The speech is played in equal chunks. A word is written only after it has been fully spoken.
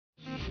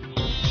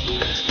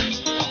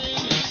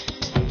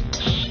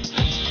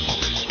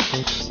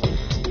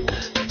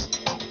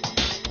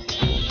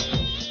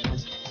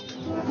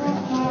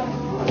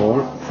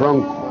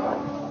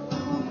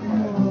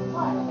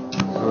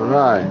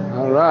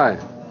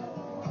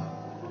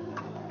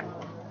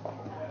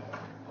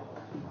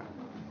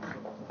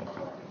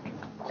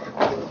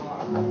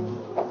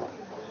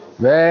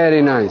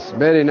Very nice,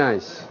 very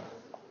nice.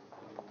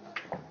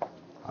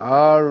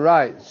 All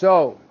right,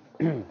 so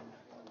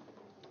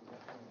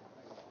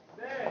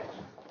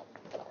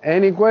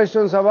any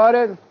questions about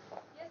it?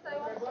 Yes, I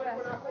want to ask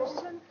a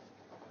question.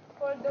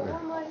 For the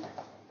woman,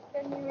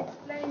 can you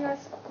explain to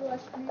us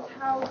please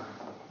how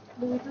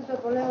do we do the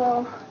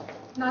bolero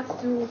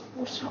not to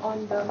push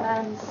on the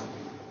man's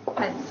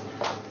pants?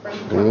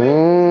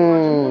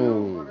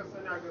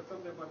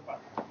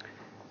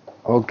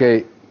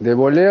 Okay, the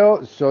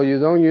boleo, so you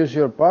don't use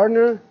your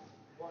partner,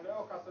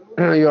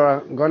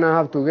 you're gonna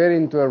have to get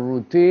into a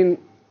routine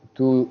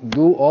to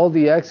do all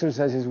the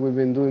exercises we've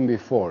been doing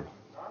before.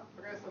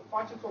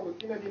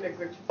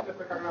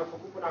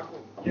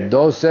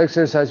 Those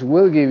exercises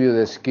will give you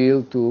the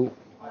skill to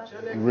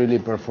really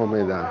perform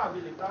it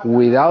that.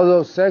 Without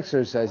those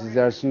exercises,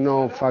 there's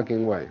no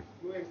fucking way.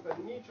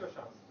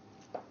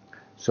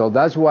 So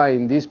that's why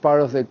in this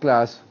part of the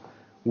class,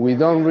 we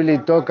don't really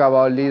talk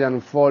about lead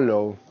and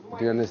follow.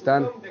 Do you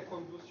understand?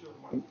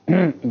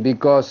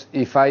 Because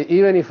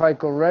even if I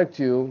correct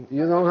you,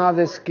 you don't have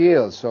the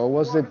skill. So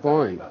what's the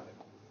point?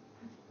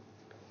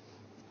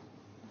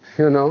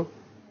 You know?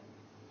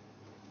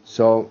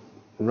 So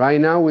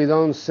right now we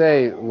don't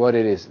say what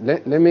it is.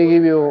 Let me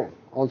give you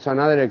also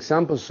another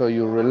example so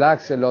you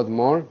relax a lot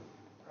more.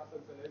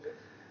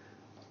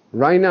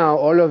 Right now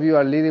all of you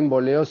are leading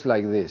boleos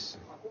like this.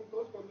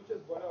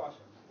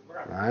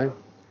 Right?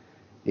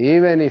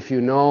 Even if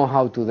you know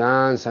how to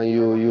dance and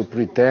you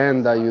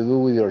pretend that you do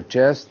with your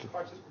chest,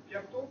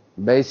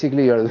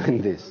 basically you're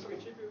doing this.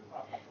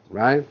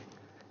 Right?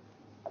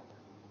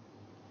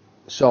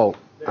 So,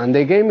 and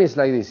the game is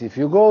like this. If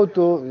you go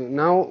to,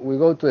 now we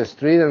go to the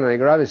street and I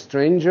grab a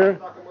stranger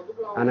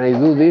and I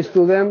do this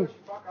to them,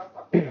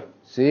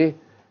 see,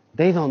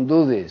 they don't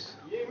do this.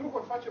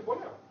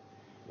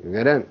 You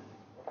get it?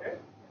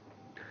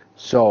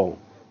 So,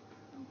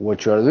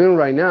 what you're doing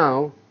right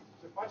now,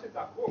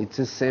 it's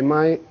a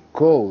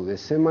semi-code, a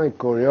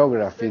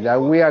semi-choreography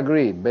that we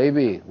agree,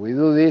 baby, we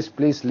do this,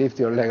 please lift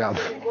your leg up.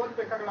 Do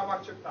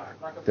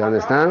you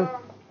understand?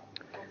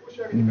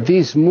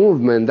 This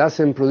movement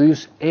doesn't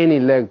produce any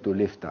leg to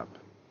lift up.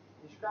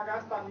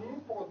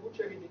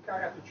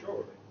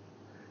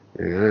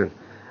 Yeah.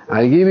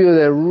 I'll give you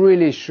the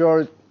really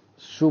short,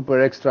 super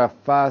extra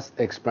fast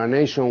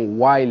explanation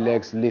why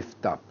legs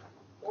lift up.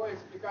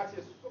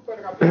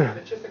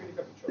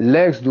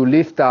 Legs do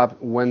lift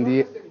up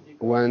when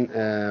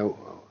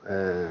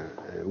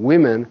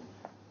women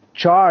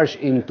charge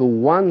into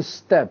one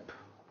step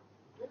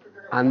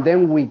and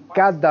then we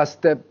cut that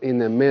step in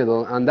the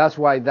middle, and that's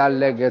why that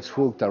leg gets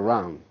hooked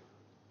around.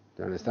 Do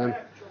you understand?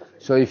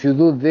 So if you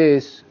do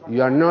this,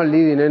 you are not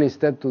leading any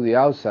step to the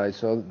outside,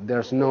 so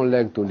there's no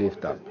leg to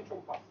lift up.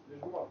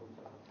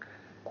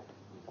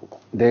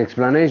 The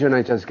explanation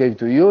I just gave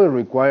to you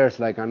requires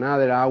like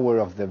another hour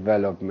of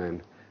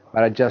development.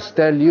 But I just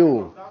tell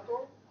you,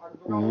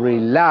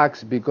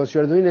 relax, because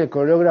you're doing a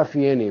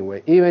choreography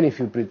anyway. Even if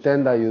you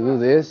pretend that you do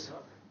this,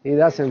 it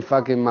doesn't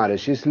fucking matter.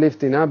 She's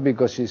lifting up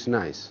because she's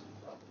nice.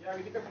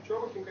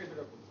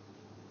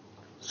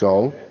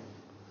 So,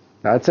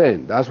 that's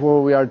it. That's where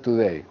we are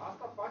today.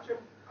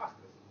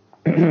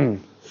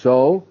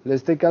 So,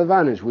 let's take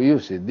advantage. We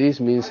use it. This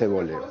means a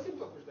bolero.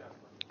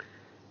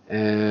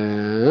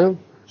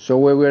 So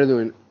what we're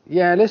doing,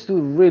 let's do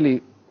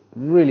really,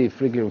 really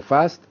freaking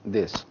fast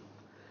this.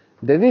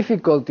 The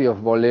difficulty of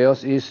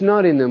boleos is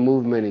not in the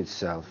movement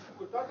itself,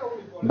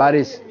 but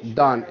it's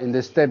done in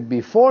the step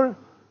before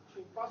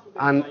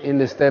and in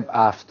the step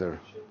after.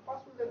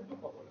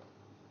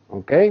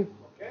 Okay?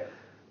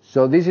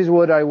 So this is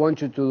what I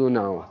want you to do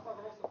now.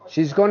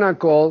 She's gonna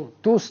call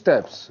two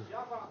steps.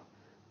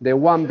 The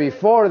one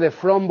before the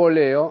front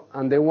boleo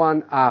and the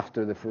one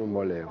after the front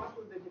boleo.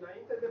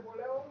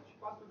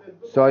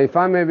 So if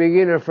I'm a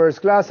beginner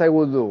first class, I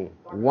will do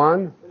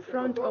 1,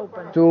 Front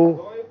open.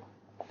 2,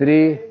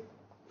 3,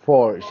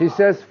 4. She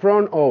says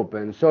front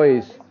open, so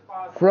it's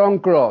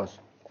front cross,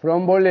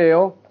 front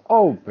boleo,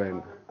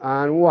 open,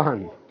 and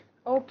 1,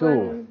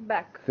 Open, 2,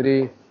 back.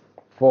 3,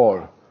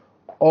 4,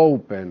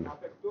 open,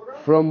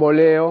 front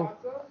boleo,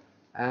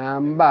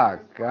 and back,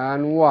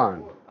 and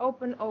 1,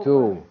 Open, open.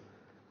 2,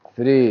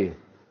 3,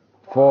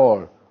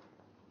 4,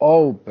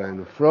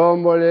 open,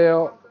 front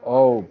boleo,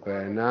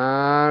 open,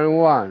 and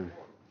 1,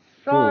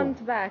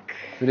 Front, back.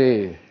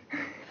 3,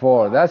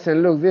 4.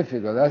 Doesn't look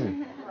difficult, does it?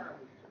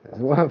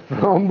 One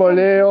front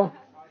boleo,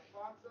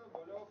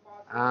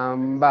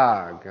 and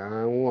back,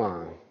 and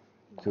 1,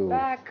 2,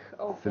 Back,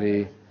 open.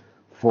 3,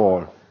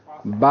 4.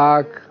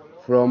 Back,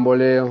 front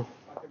boleo.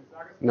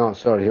 No,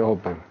 sorry,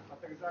 open.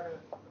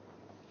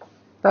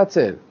 That's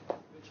it.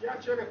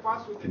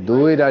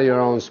 Do it at your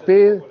own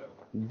speed.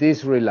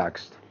 This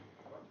relaxed.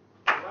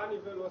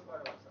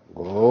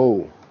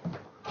 Go.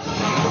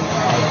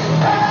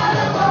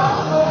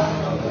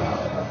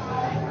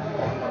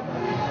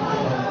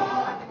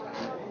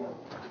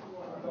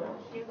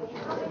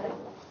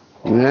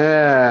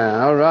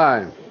 Yeah, all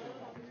right.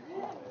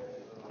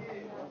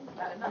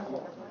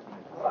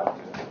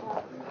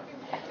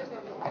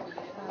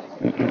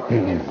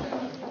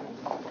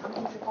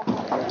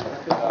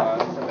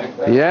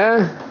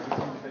 Yeah?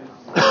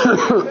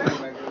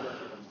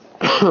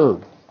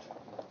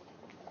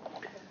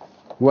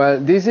 Well,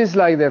 this is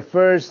like the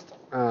first,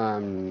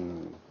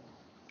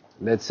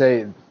 let's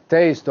say,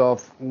 taste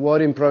of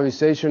what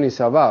improvisation is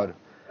about.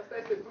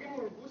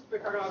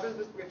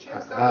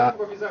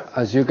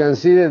 As you can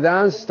see, the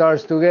dance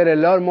starts to get a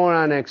lot more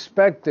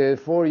unexpected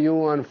for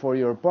you and for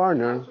your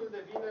partner.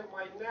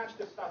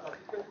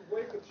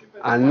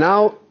 And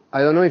now,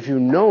 I don't know if you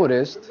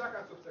noticed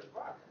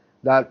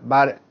that,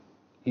 but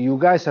you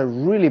guys are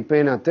really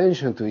paying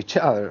attention to each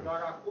other.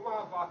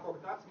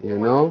 You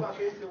know?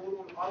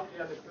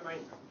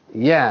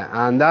 Yeah,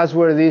 and that's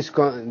where this,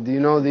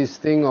 this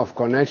thing of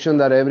connection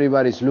that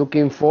everybody's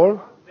looking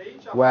for,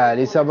 well,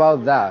 it's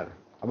about that.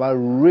 About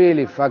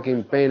really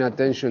fucking paying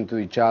attention to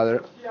each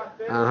other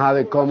and have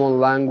a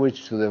common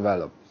language to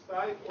develop.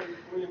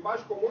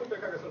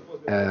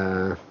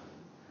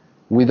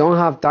 We don't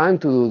have time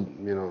to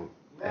do,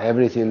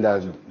 everything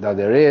that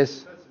there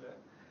is,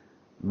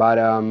 but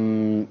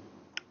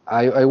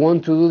I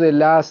want to do the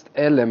last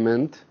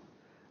element,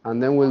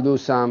 and then we'll do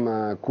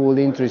some cool,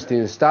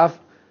 interesting stuff.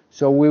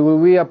 So we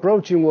will be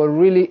approaching what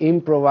really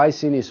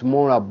improvising is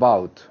more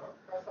about.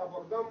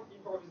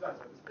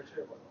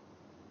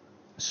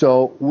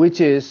 So,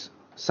 which is,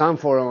 some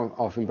form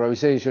of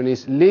improvisation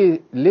is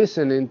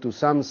listening to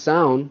some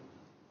sound,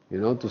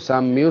 to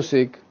some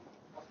music,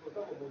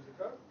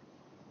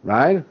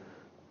 right?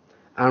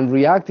 And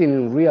reacting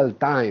in real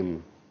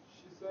time.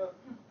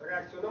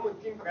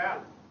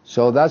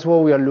 So that's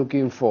what we are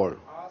looking for.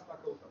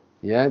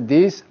 Yeah,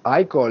 this,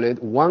 I call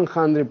it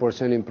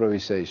 100%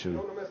 improvisation.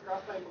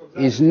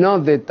 It's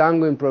not the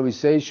tango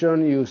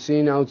improvisation you've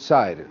seen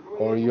outside,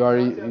 or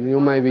you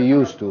might be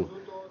used to.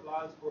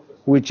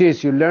 Which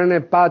is, you learn a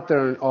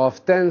pattern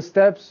of 10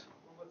 steps,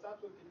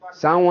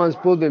 someone's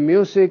put the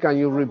music and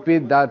you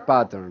repeat that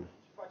pattern.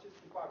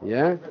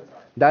 Yeah?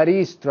 That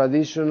is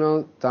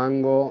traditional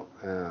tango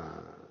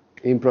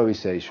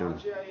improvisation.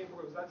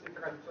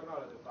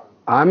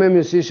 I'm a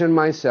musician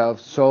myself,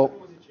 so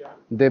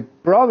the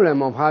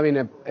problem of having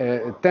a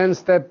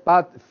 10-step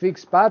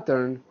fixed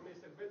pattern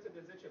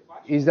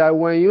is that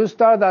when you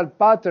start that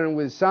pattern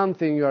with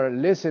something you're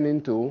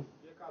listening to,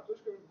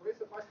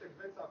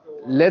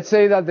 let's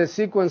say that the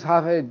sequence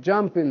have a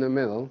jump in the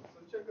middle.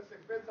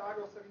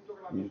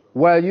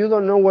 Well, you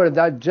don't know where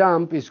that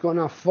jump is going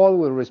to fall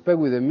with respect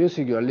with the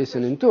music you are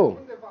listening to.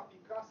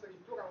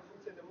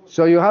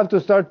 So you have to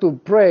start to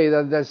pray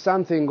that there's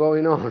something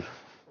going on,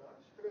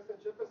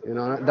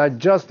 that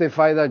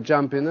justify that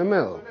jump in the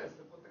middle.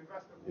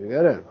 You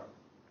get it?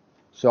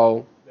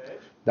 So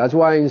that's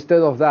why instead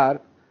of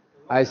that,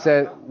 I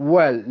said,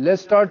 well,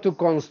 let's start to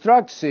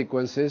construct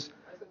sequences,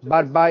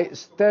 but by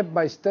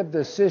step-by-step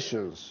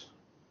decisions.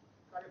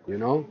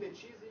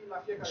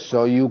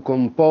 So you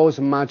compose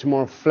much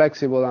more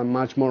flexible and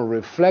much more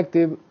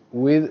reflective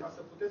with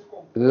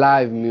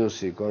live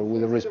music, or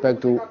with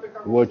respect to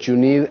what you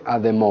need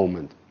at the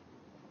moment.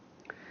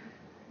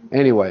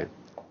 Anyway,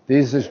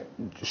 this is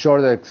a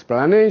short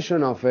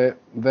explanation of a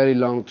very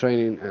long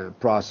training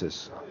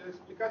process.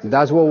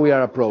 That's what we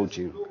are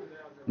approaching.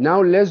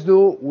 Now let's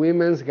do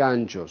women's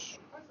ganchos.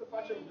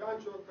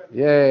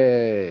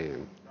 Yay!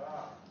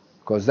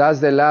 Because that's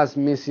the last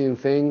missing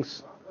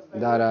things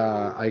that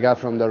I got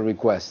from the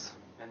request.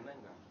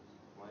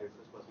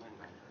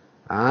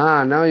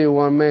 Ah, now you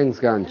want men's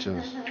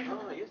ganchos.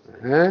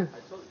 Eh?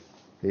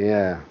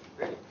 Yeah.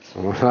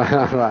 All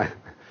right.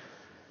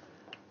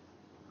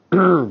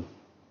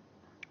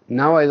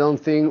 Now I don't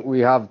think we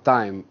have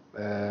time,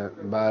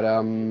 but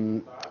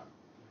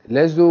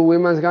let's do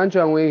women's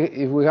gancho, and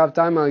if we have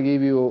time, I'll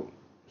give you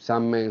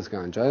some men's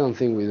gancho. I don't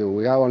think we do.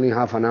 We have only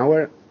half an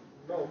hour.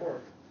 No, more.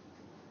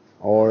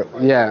 Or,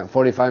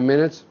 45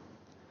 minutes.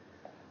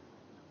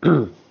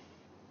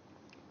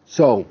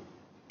 So,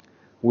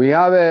 we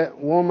have a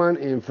woman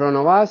in front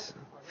of us,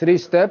 3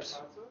 steps.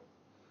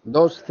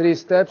 Those 3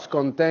 steps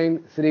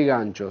contain 3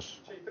 ganchos.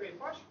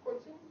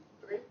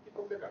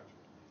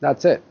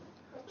 That's it.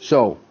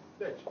 So,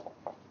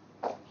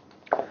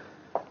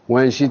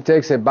 when she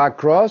takes a back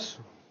cross,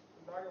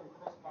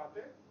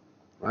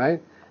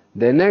 right,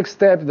 the next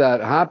step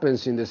that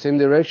happens in the same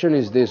direction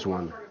is this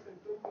one.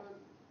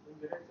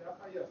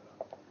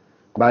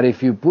 But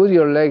if you put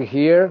your leg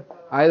here,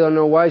 I don't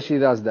know why she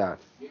does that.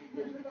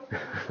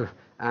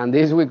 And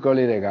this we call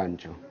it a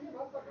gancho.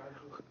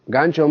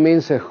 Gancho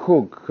means a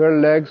hook. Her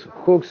legs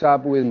hooks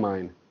up with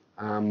mine.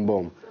 And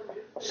boom.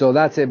 So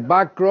that's a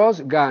back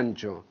cross,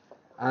 gancho.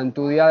 And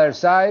to the other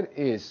side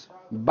is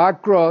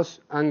back cross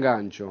and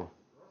gancho.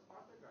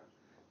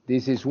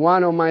 This is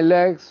one of my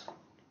legs.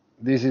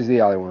 This is the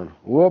other one.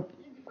 Whoop.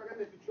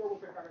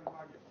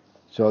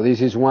 So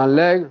this is one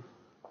leg.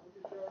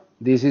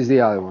 This is the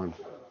other one.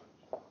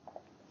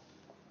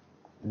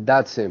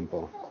 That's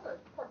simple.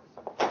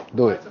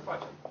 Do it.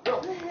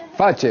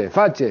 Face.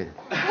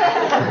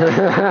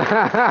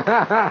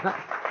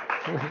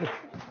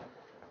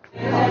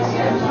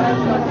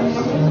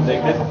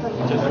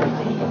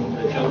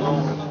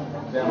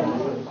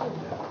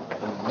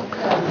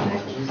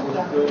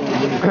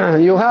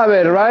 You have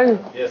it, right?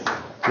 Yes.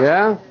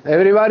 Yeah?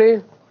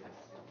 Everybody?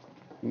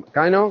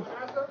 Kind of?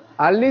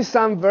 At least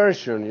some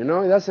version, you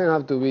know? It doesn't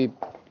have to be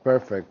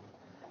perfect.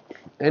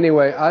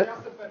 Anyway,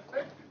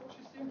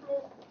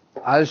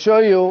 I'll show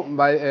you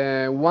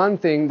by one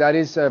thing that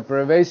is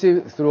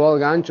pervasive through all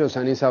ganchos,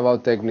 and it's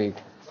about technique.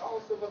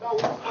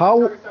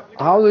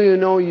 How do you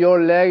know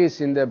your leg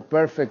is in the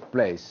perfect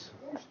place?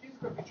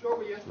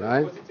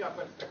 Right?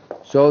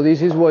 So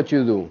this is what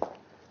you do.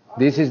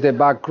 This is the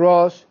back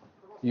cross.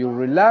 You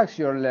relax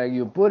your leg,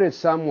 you put it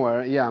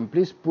somewhere. Yeah, and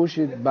please push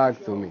it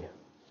back to me.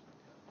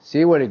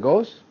 See where it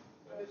goes?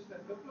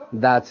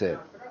 That's it.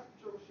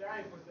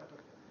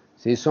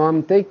 See, so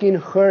I'm taking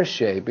her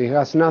shape. It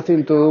has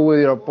nothing to do with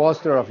your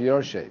posture of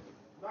your shape.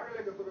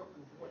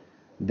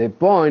 The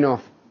point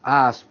of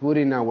us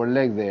putting our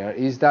leg there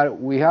is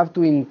that we have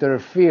to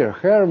interfere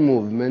her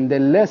movement the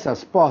less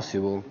as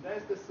possible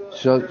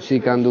so she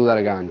can do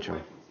that gancho.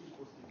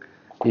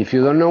 If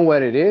you don't know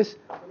where it is,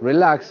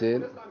 relax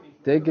it,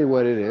 take it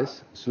where it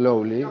is,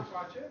 slowly.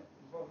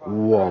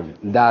 Whoom.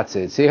 That's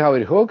it. See how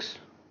it hooks?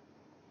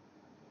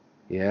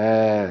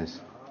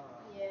 Yes.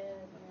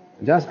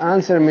 Just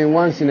answer me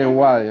once in a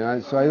while, you know,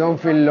 so I don't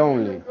feel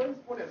lonely.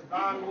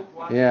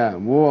 Yeah,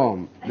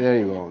 boom. There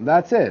you go.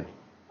 That's it.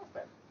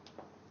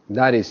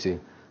 That easy.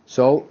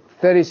 So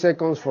 30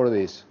 seconds for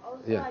this.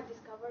 Also, yeah. I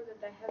discovered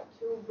that I have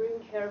to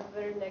bring her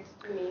very next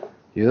to me.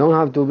 You don't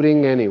have to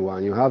bring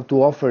anyone. You have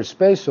to offer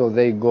space so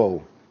they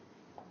go.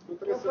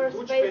 Offer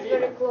space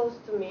very close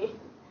to me.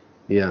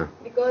 Yeah.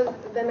 Because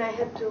then I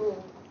had to do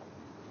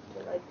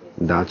like this.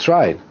 That's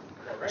right.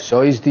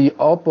 So it's the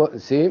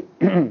see,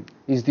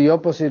 it's the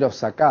opposite of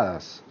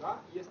sacadas.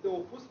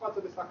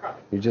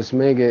 You just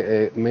made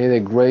a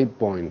great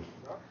point.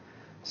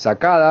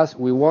 Sacadas,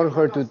 we want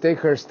her to take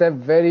her step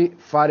very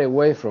far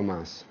away from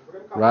us,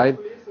 right?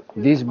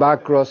 This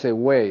back cross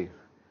away.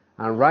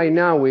 And right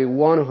now we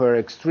want her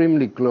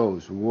extremely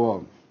close.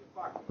 Whoa.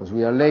 Because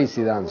we are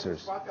lazy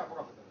dancers.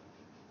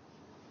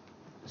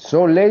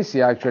 So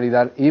lazy actually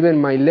that even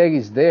my leg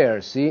is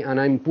there, see? And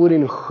I'm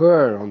putting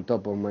her on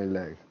top of my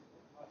leg.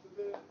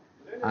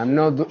 I'm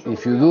not,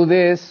 if you do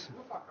this,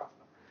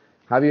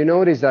 have you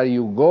noticed that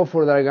you go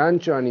for the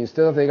gancho and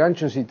instead of the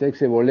gancho she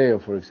takes a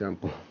voleo, for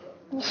example?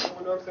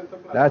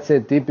 That's a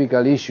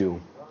typical issue.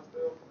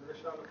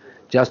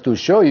 Just to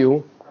show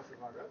you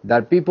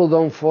that people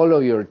don't follow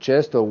your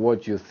chest or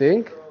what you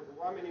think,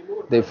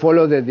 they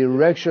follow the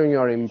direction you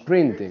are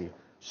imprinting.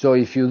 So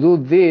if you do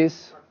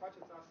this,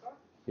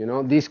 you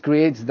know, this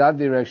creates that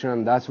direction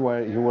and that's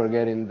where you were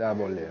getting that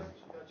voleo.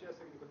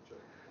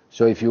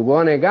 So if you go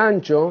on a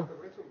gancho,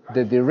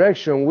 the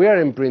direction we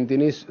are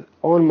imprinting is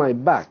on my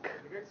back.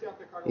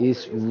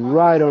 It's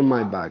right on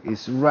my back.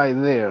 It's right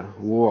there.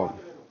 Whoa.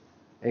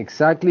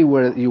 Exactly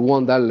where you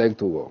want that leg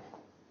to go.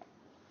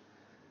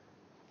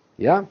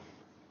 Yeah?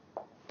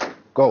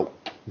 Go.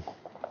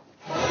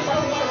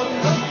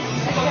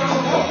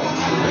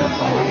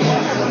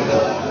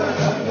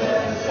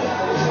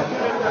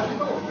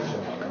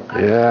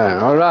 Yeah,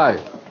 all right.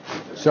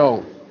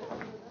 So,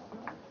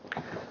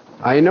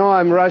 I know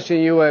I'm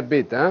rushing you a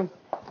bit, huh?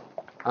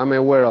 I'm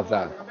aware of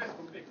that.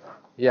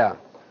 Yeah,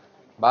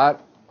 but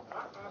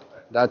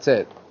that's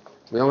it.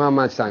 We don't have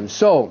much time.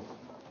 So,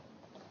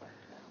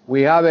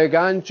 we have a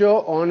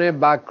gancho on a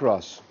back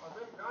cross.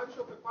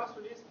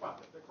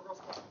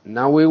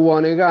 Now we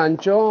want a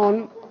gancho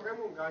on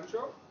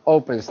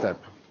open step.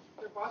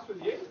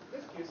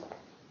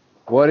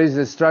 What is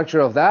the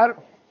structure of that?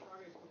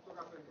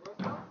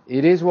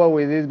 It is what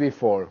we did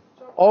before.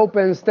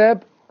 Open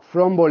step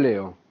from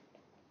voleo.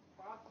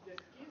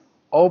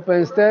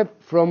 Open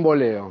step from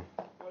voleo.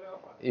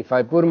 If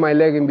I put my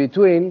leg in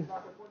between,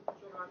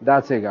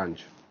 that's a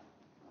gancho.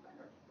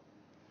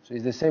 So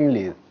it's the same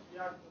lead.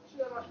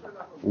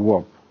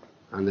 Whoop.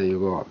 And then you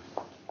go up.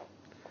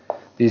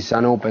 This is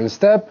an open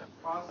step.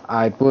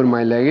 I put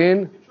my leg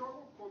in.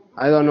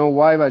 I don't know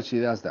why, but she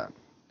does that.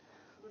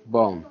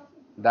 Boom.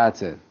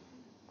 That's it.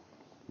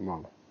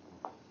 Boom.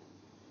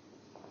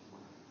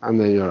 And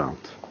then you're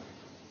out.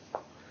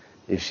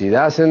 If she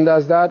doesn't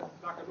do that,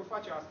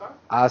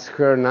 ask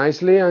her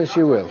nicely and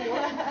she will.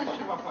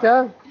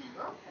 Yeah?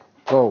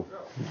 Go.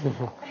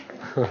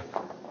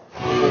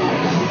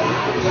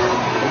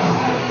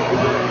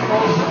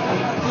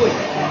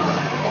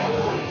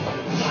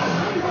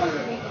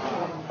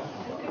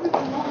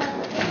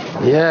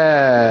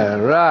 Yeah,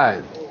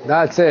 right.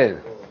 That's it.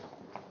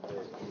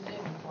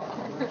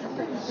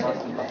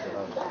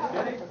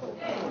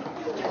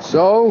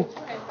 So,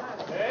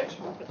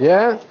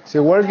 yeah, is it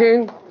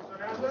working?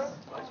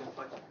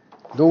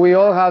 Do we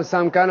all have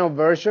some kind of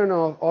version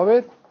of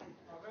it?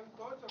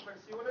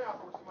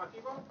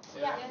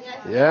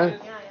 Yeah?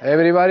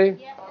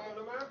 Everybody?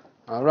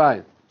 All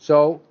right.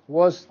 So,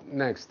 what's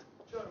next?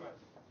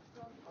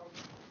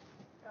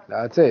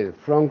 That's it.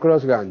 Front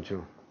cross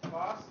gancho.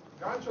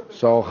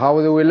 So, how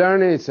do we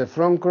learn it? It's a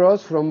front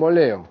cross from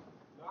voleo.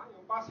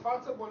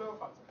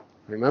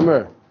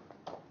 Remember,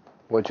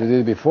 what you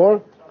did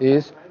before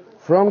is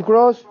front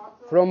cross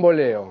from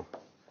voleo.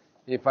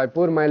 If I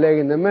put my leg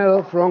in the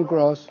middle, front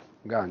cross,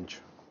 gancho.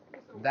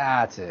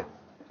 That's it.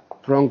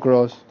 front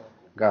cross,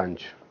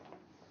 gancho.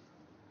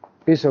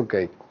 Piece of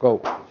cake.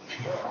 Go.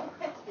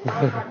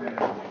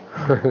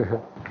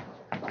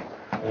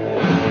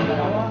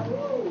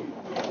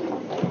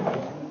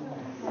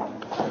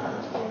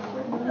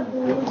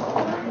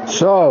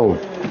 So,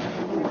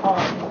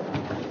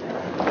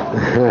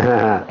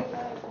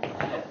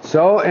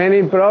 so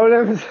any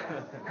problems?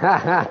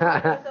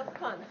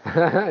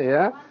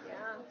 Yeah?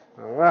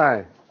 All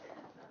right.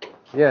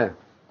 Yeah.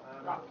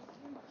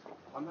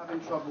 I'm having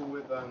trouble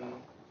with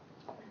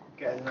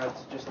getting her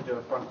to just do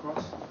a front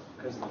cross,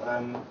 because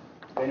the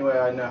only way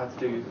I know how to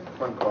do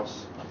front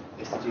cross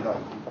is to do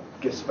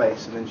give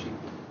space and then she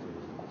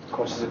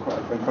crosses in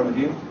front of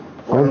you.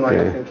 Or I'm like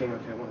thinking,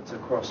 okay, I want her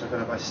to cross, I don't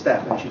know if I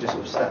step and she just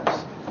sort of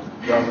steps,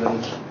 rather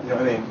than, you know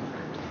what I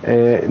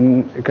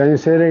mean? Can you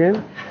say it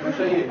again? Can I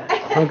show you?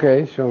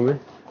 Okay, show me.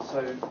 So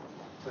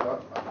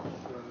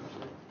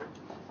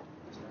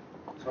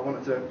I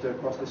want her to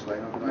cross this way,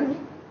 and I'll be like,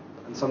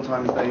 and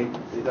sometimes they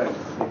don't,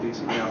 they do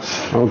something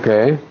else.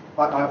 Okay.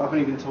 I've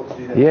only been taught to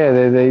do that. Yeah,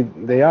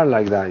 they are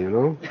like that, you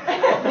know.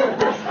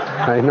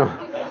 I know.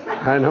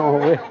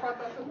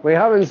 We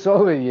haven't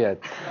solved it yet.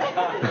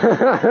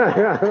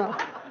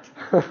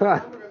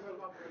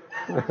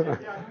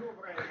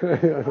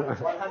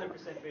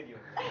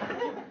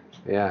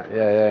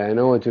 Yeah, I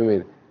know what you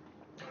mean.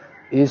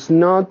 It's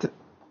not,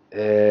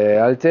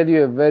 I'll tell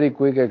you a very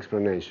quick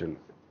explanation.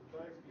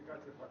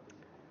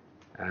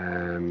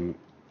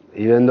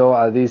 Even though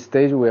at this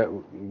stage we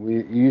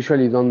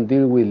usually don't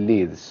deal with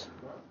leads.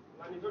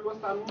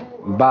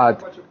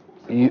 But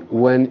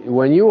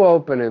when you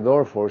open a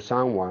door for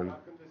someone,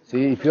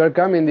 see, if you are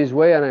coming this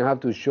way and I have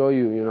to show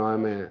you, you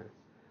know,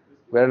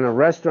 we're in a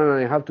restaurant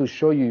and I have to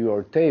show you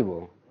your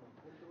table.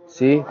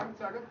 See,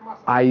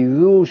 I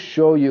do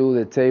show you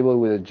the table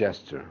with a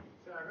gesture.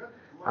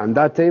 And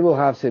that table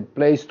has a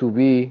place to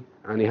be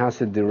and it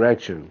has a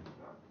direction,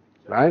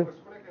 right?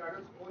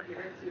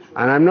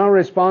 And I'm not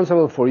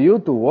responsible for you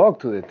to walk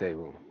to the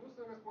table.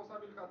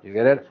 You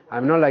get it?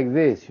 I'm not like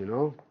this, you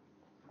know?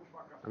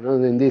 I'm not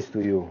doing this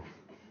to you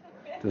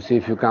to see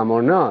if you come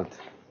or not.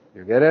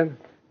 You get it?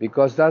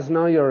 Because that's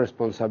not your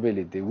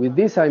responsibility. With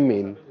this I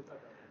mean,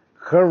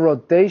 her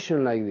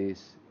rotation like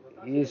this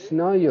is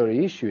not your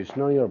issue, it's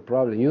not your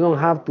problem. You don't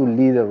have to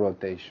lead a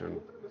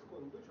rotation.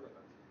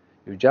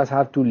 You just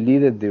have to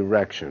lead a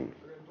direction.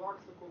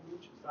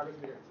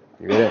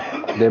 You get it?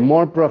 The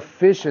more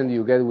proficient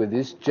you get with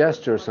these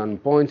gestures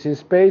and points in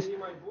space,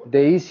 the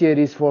easier it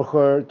is for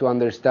her to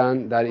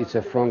understand that it's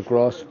a front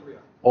cross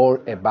or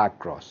a back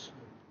cross.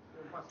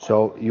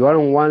 So you are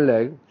on one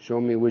leg, show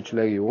me which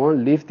leg you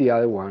want, lift the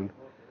other one.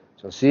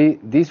 So see,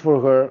 this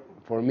for her,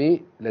 for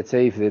me, let's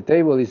say if the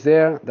table is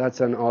there,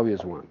 that's an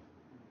obvious one.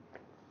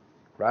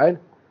 Right?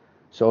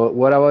 So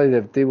what about if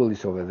the table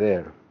is over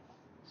there?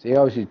 See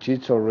how she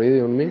cheats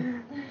already on me?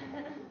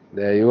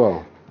 There you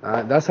go.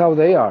 That's how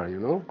they are,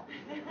 you know?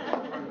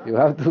 You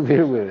have to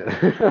deal with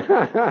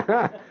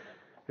it.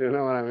 You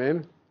know what I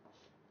mean?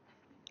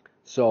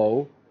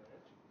 So,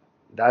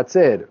 that's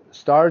it.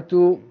 Start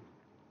to...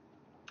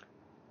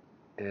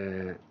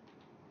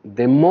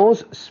 the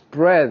most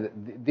spread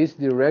these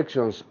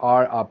directions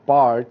are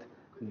apart,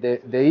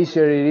 the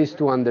easier it is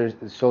to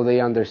so they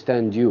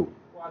understand you.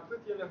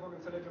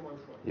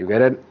 You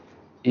get it?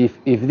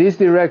 If these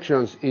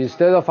directions,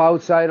 instead of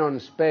outside on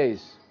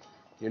space,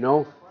 you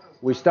know,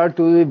 we start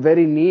to do it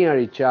very near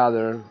each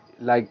other,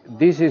 like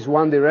this is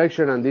one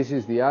direction and this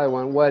is the other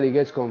one, well, it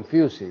gets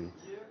confusing.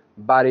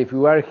 But if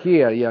you are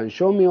here, yeah,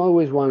 show me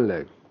always one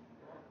leg.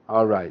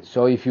 All right,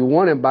 so if you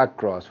want a back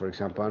cross, for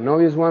example, an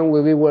obvious one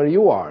will be where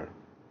you are.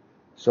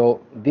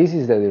 So this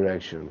is the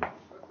direction.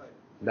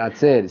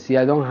 That's it. See,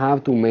 I don't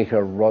have to make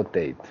her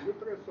rotate.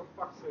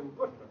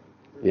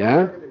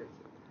 Yeah?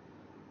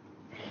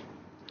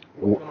 If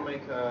you want to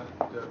make her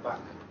do a back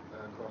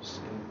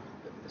cross in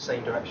the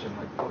same direction,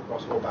 like front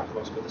cross or back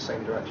cross, but the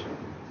same direction,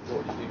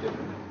 what would you do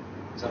differently?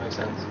 Does that make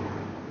sense?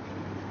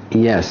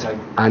 Yes,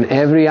 and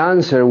every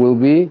answer will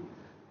be,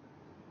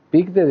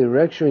 pick the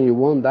direction you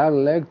want that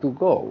leg to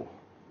go.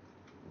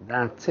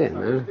 That's it,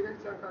 man.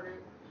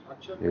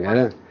 You get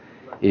it?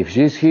 If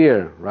she's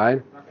here,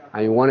 right,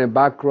 and you want a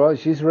back cross,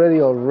 she's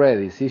ready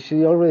already. See,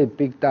 she already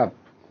picked up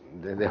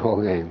the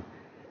whole game.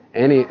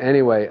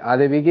 Anyway, at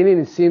the beginning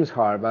it seems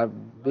hard, but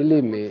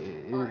believe me,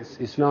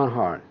 it's not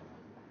hard.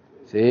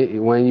 See,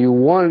 when you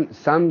want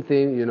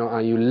something, you know,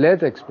 and you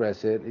let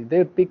express it,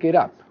 they'll pick it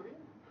up.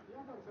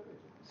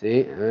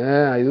 See,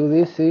 I do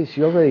this, see,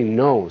 she already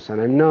knows, and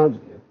I'm not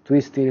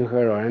twisting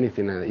her or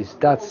anything like that. It's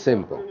that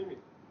simple.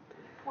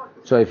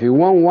 So if you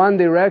want one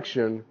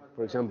direction,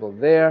 for example,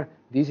 there,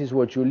 this is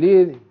what you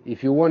lead.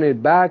 If you want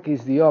it back,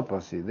 it's the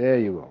opposite. There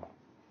you go.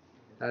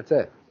 That's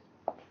it.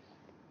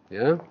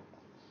 Yeah?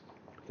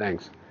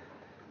 Thanks.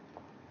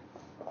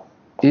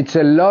 It's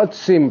a lot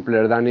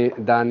simpler than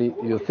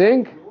you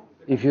think,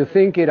 if you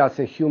think it as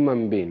a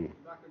human being.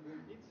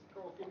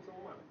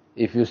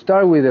 If you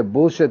start with a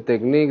bullshit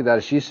technique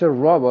that she's a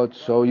robot,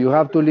 so you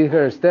have to lead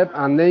her a step,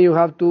 and then you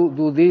have to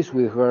do this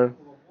with her,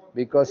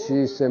 because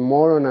she's a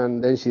moron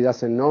and then she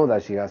doesn't know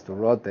that she has to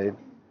rotate.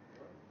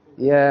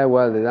 Yeah,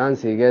 well, the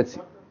dance gets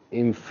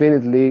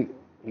infinitely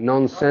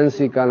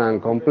nonsensical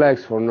and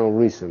complex for no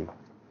reason.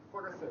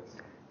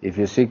 If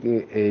you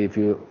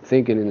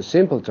think it in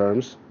simple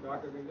terms,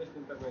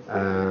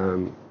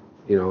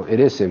 it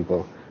is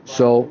simple.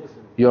 So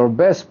your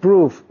best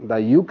proof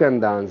that you can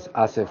dance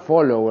as a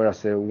follower,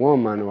 as a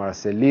woman, or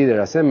as a leader,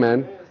 as a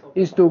man,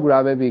 is to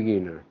grab a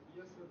beginner.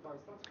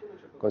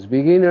 Because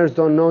beginners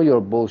don't know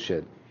your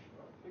bullshit.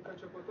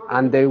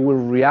 And they will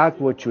react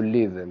what you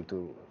lead them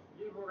to.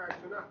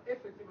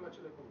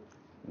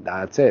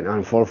 That's it.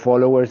 And for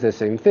followers, the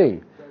same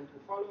thing.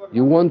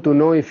 You want to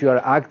know if you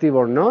are active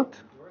or not?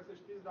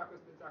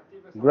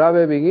 Grab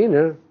a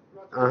beginner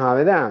and have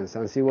a dance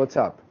and see what's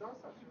up.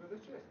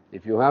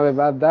 If you have a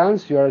bad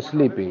dance, you are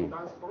sleeping.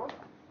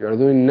 You are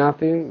doing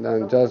nothing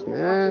than just,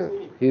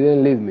 he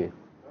didn't lead me.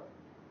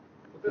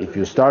 If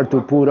you start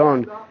to put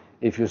on,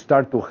 if you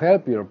start to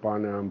help your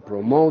partner and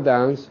promote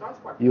dance,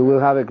 you will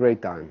have a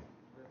great time.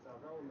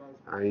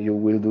 And you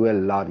will do a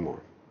lot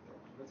more.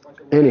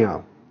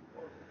 Anyhow,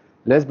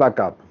 let's back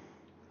up.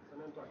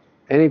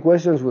 Any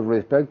questions with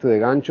respect to the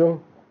gancho?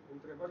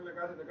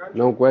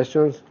 No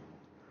questions?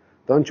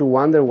 Don't you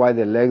wonder why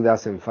the leg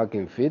doesn't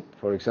fucking fit,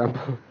 for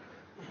example?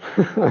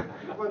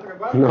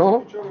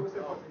 No?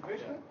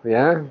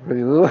 Yeah? What do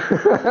you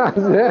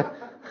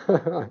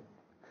do?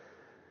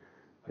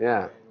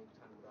 Yeah.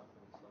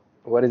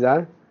 What is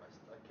that?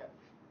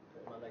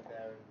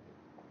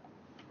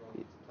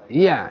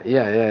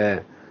 Yeah.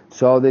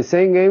 So the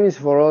same game is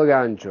for all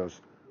ganchos.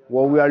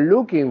 What we are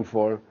looking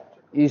for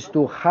is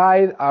to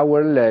hide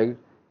our leg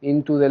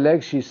into the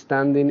leg she's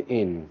standing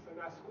in.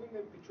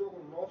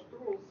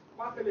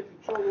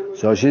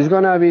 So she's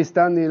gonna be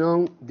standing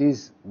on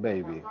this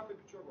baby,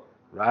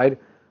 right?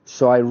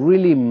 So I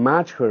really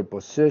match her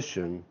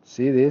position.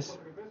 See this?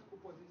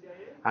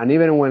 And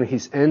even when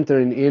he's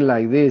entering in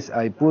like this,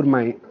 I put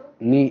my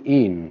knee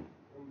in.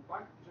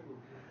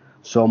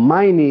 So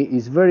my knee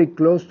is very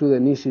close to the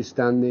knee she's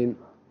standing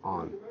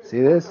on. See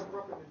this?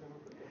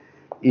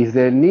 If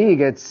the knee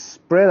gets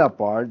spread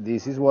apart,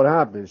 this is what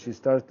happens. She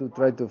starts to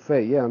try to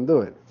fake. Yeah,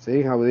 undo it.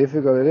 See how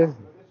difficult it is?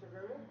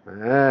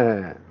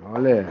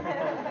 Ole.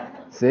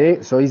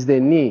 See? So it's the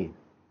knee.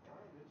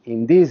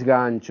 In this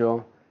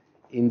gancho,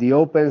 in the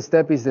open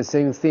step is the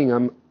same thing.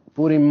 I'm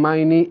putting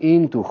my knee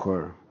into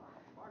her.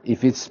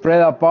 If it's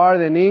spread apart,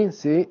 the knee,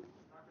 see?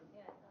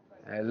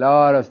 A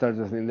lot of starts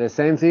to think. The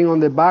same thing on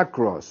the back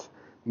cross.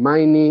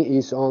 My knee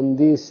is on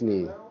this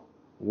knee.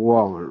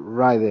 Wow,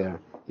 right there.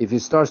 If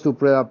it starts to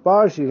spread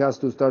apart, she has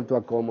to start to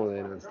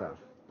accommodate and stuff.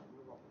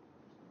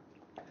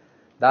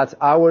 That's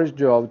our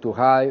job, to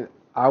hide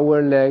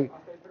our leg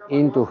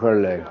into her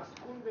leg.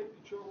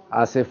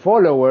 As a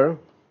follower,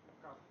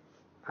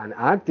 an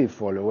active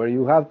follower,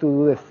 you have to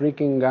do the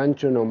freaking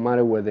gancho no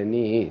matter where the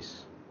knee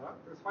is.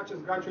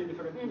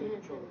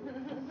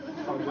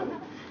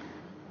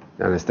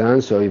 You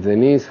understand? So if the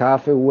knee is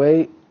half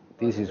away,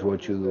 this is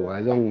what you do.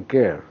 I don't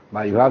care.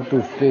 But you have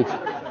to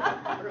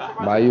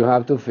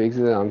fix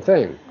the damn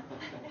thing.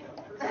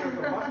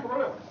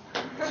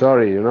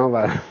 Sorry,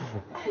 but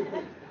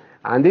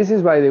and this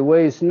is, by the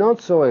way, it's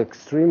not so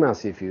extreme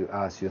as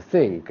you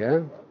think.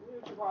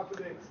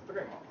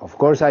 Of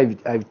course,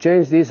 I've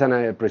changed this and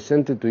I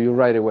present it to you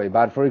right away.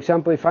 But for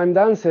example, if I'm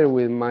dancing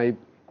with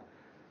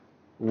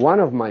one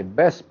of my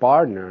best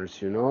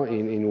partners,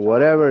 in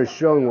whatever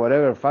show, in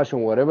whatever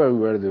fashion, whatever we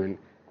were doing,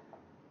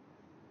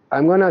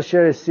 I'm gonna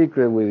share a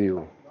secret with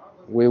you,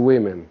 with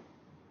women.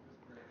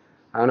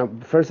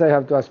 And first I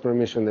have to ask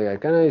permission to the guy.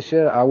 Can I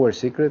share our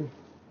secret?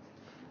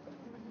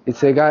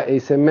 It's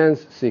a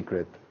man's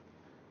secret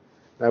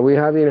that we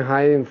have been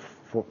hiding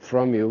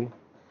from you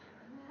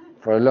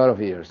for a lot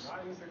of years.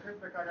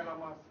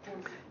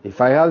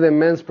 If I have the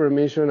man's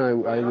permission, I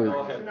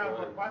will.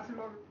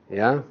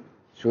 Yeah?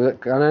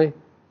 Can I?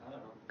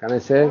 Can I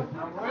say it?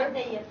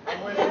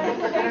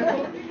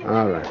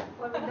 All right.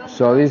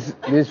 So this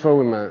is for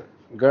women.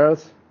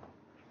 Girls,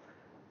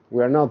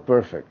 we are not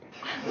perfect.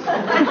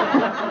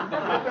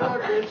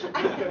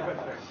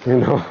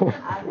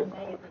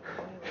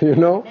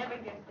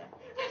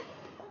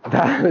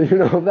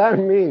 That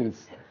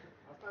means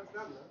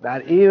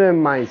that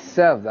even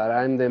myself, that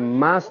I'm the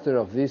master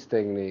of this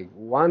technique,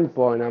 one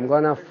point I'm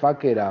gonna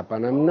fuck it up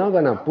and I'm not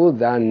gonna put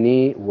that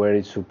knee where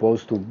it's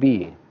supposed to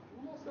be.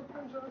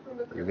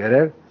 You get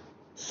it?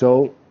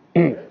 So,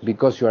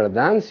 because you are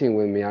dancing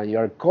with me and you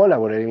are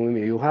collaborating with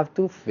me, you have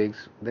to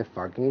fix the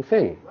fucking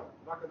thing.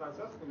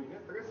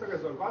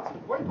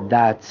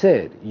 That's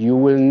it. You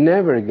will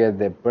never get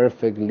the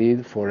perfect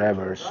lead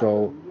forever.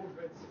 So,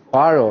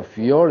 part of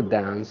your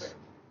dance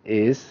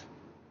is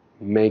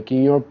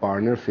making your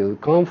partner feel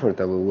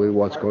comfortable with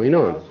what's going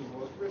on.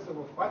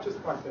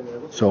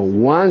 So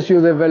once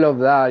you develop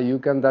that, you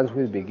can dance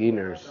with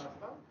beginners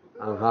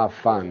and have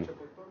fun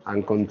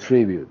and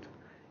contribute.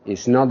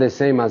 It's not the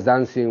same as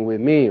dancing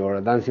with me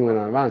or dancing with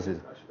advances,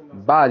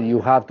 but you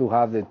have to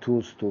have the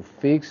tools to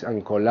fix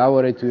and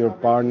collaborate to your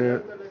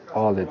partner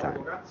all the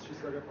time.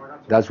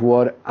 That's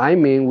what I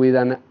mean with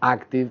an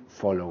active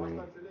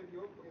following.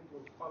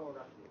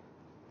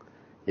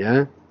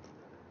 Yeah?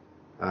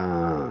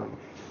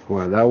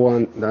 Well,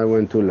 that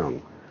went too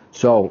long.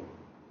 So,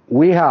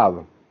 we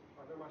have...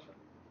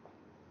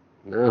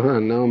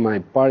 Now my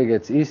part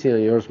gets easy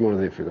and yours more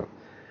difficult.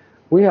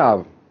 We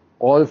have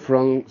all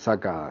front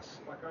sacadas.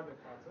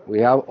 We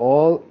have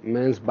all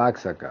men's back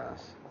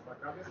sacadas.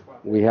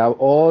 We have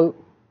all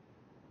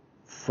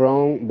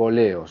front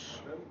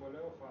boleos.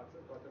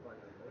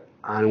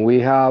 And we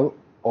have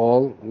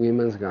all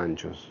women's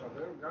ganchos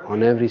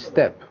on every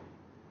step.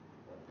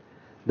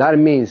 That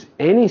means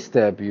any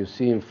step you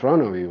see in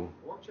front of you,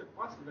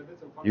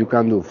 you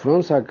can do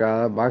front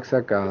sacada, back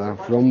sacada,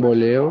 front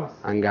boleo,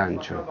 and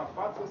gancho.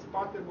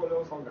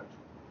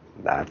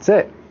 That's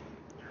it.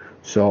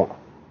 So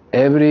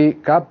every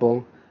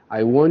couple,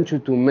 I want you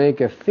to make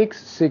a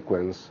fixed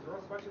sequence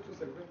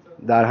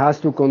that has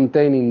to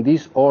contain in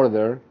this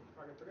order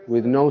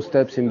with no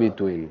steps in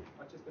between.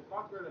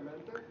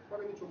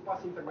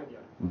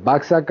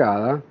 Back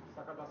sacada,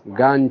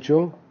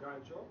 gancho,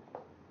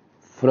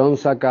 front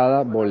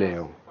sacada,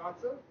 boleo.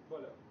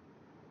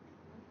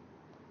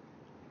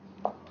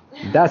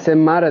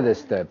 Doesn't matter the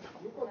step.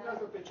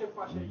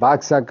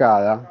 Back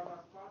sacada,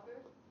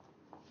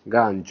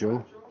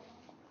 gancho,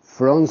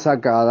 front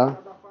sacada,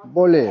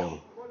 boleo.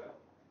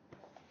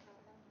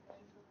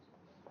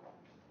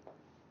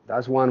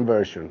 That's one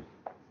version.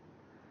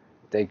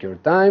 Take your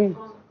time.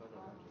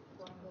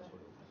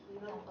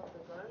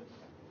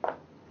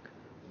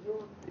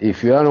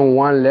 If you are on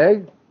one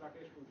leg,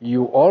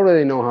 you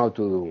already know how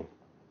to do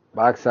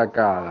back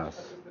sacadas,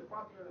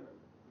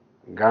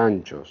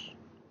 ganchos,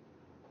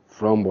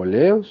 front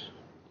boleos,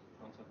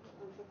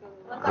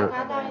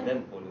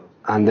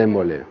 and then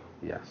boleo.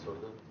 Yeah.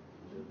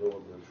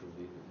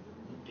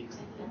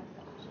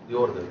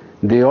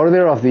 The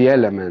order of the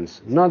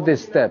elements, not the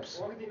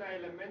steps.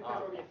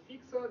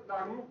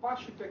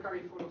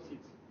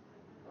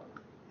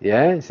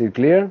 Yeah, is it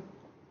clear?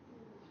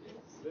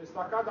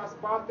 Sacada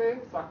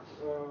spate,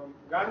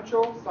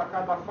 gancio,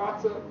 sacada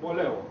față,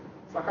 boleo.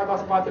 Sacada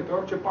spate pe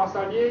orice pas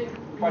al ei,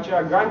 după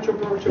aceea gancio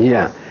pe orice pas.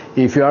 Yeah,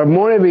 if you are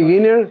more a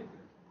beginner,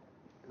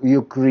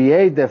 you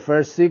create the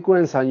first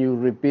sequence and you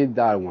repeat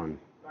that one.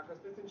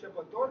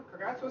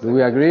 Do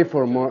we agree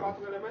for more?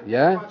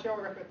 Yeah?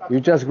 You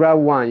just grab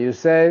one. You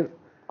say,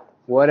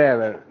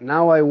 whatever.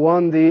 Now I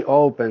want the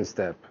open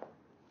step.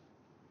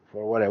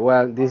 For whatever.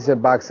 Well, this is a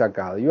back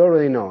sacada. You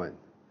already know it.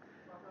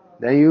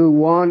 Then you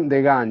want the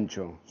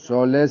gancho.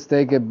 So let's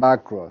take a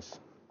back cross.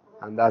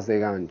 And that's the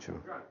gancho.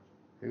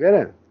 You get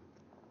it?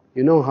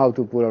 You know how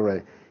to put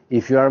already.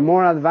 If you are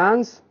more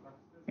advanced,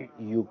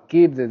 you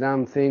keep the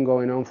damn thing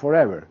going on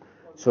forever.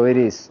 So it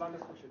is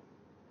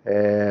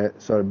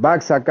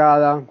back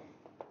sacada,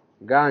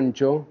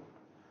 gancho,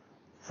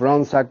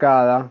 front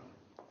sacada,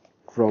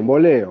 front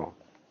boleo,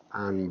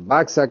 and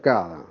back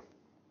sacada,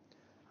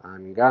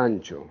 and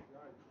gancho,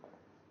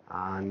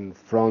 and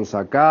front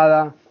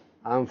sacada,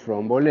 and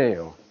front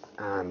boleo,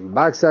 and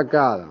back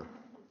sacada,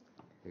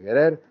 you get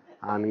it?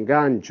 And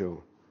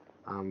gancho,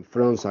 and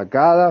front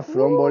sacada,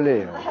 front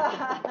boleo,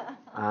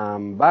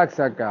 and back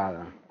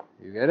sacada,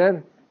 you get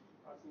it?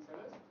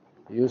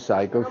 You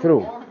cycle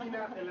through.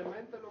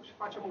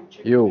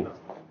 You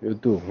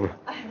too.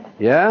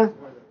 Yeah?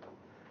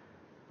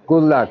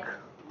 Good luck.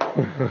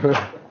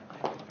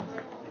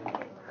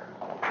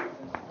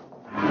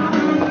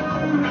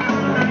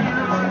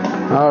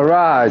 All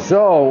right,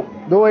 so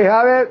do we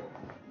have it?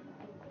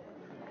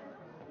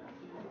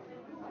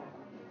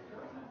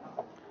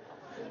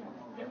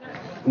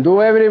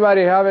 Do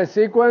everybody have a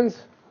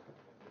sequence?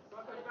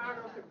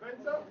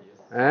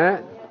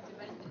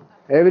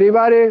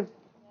 Everybody?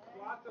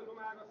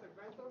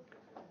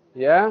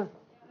 Yeah?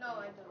 No,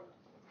 I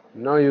don't.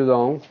 No, you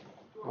don't.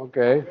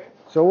 Okay.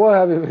 So what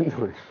have you been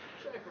doing?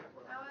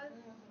 I was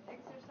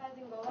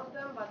exercising all of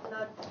them, but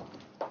not...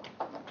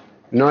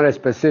 Not a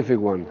specific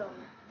one. No.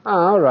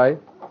 Ah, all right.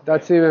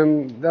 That's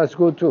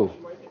good too.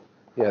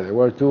 Yeah, there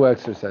were two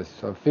exercises.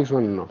 So fix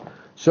one no.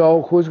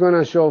 So who's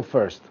gonna show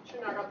first?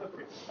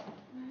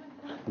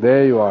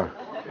 There you are.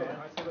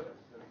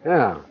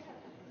 Yeah.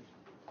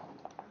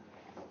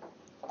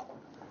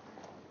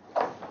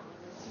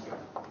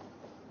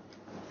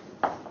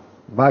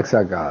 Back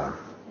sacada,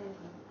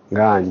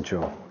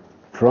 gancho,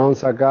 front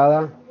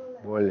sacada,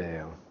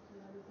 boleo.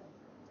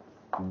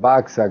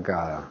 Back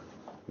sacada,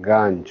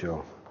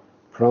 gancho,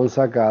 front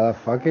sacada,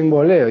 fucking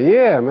boleo.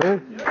 Yeah,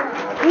 man.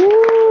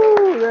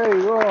 Woo, there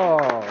you go.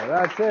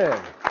 That's it.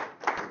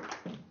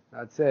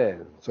 That's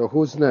it. So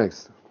who's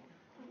next?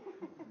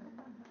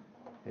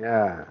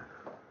 Yeah.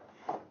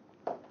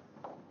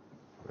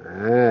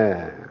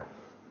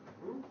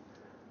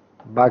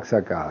 Back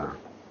sacada,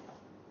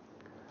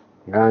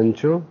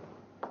 gancho,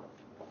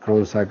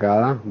 front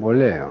sacada,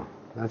 boleo.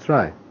 That's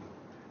right.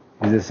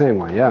 It's the same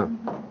one, yeah.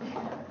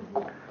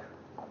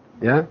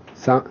 Yeah?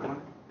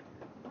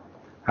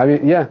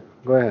 Yeah,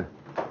 go ahead.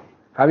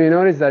 Have you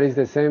noticed that it's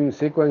the same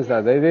sequence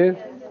that they did?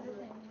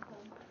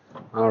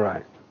 All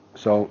right.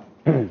 So,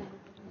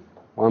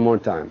 One more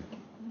time.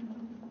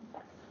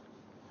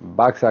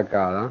 Back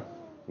sacada,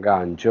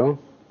 gancho,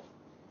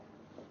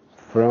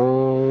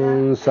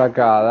 front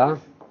sacada,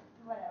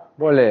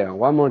 voleo.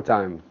 One more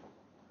time.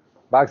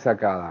 Back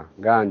sacada,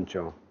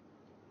 gancho,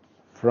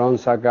 front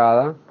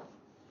sacada,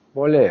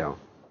 voleo.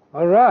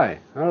 All right,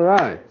 all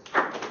right.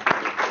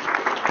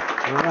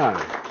 All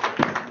right.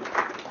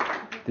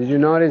 Did you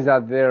notice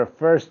that their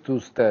first two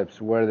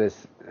steps were the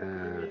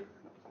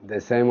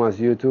same as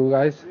you two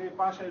guys? Primii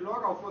pași ai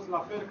lor au fost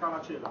la fel ca la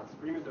ceilalți,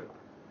 primii doi.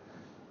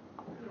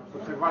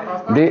 Observați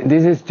asta?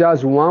 This is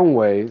just one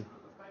way.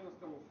 Asta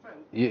este un fel.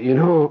 You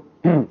know,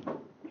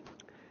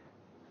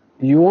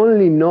 you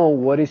only know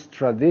what is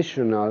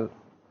traditional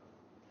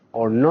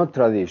or not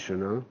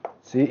traditional,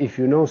 see, if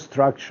you know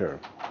structure.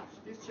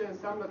 Știți ce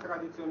înseamnă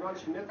tradițional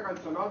și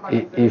netradițional?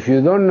 If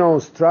you don't know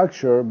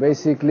structure,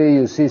 basically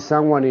you see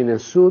someone in a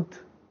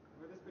suit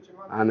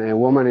and a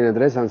woman in a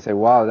dress and say,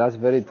 wow, that's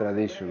very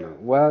traditional.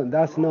 Well,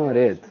 that's not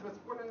it.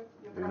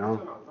 You know?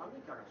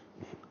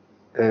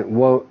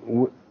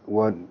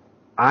 What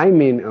I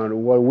mean, or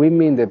what we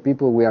mean, the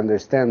people we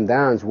understand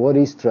dance, what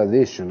is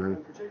traditional,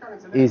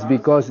 is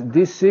because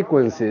these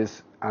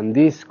sequences and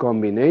these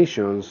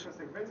combinations,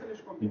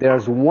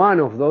 there's one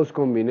of those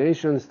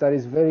combinations that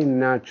is very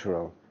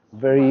natural,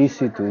 very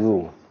easy to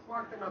do.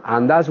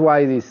 And that's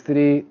why these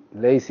three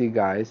lazy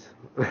guys,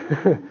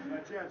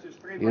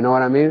 you know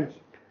what I mean?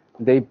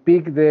 They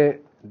pick the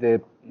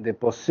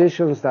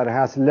positions that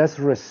has less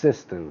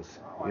resistance,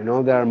 you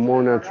know, they are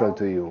more natural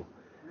to you.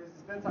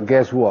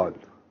 Guess what?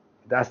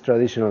 That's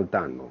traditional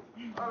tango.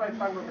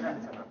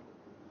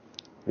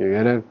 You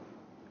get it?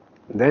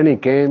 Then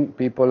it came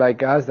people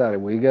like us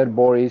that we get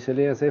bored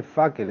easily and say,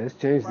 fuck it, let's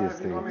change this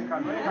thing.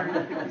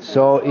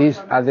 So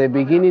at the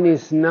beginning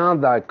it's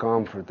not that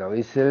comfortable.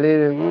 It's a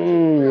little,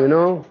 you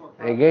know,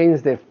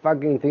 against the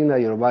fucking thing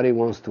that your body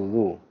wants to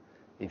do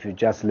if you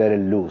just let it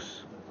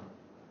loose.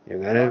 You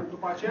get it?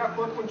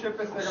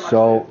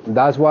 So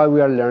that's why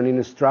we are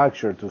learning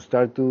structure, to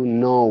start to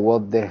know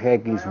what the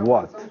heck is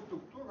what.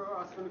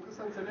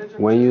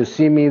 When you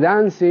see me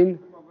dancing,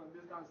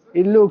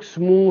 it looks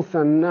smooth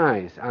and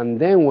nice, and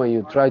then when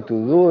you try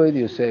to do it,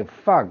 you say,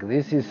 fuck,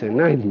 this is a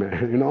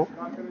nightmare, you know?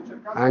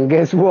 And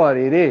guess what?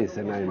 It is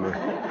a nightmare.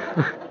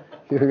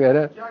 You get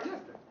it?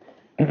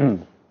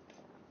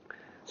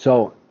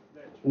 So,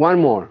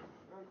 one more.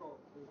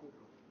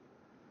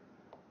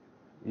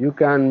 You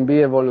can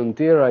be a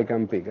volunteer, I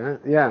can pick, huh?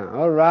 Yeah,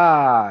 all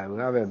right, we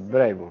have a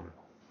brave one.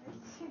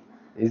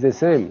 It's the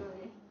same.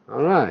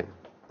 All right,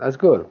 that's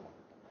good.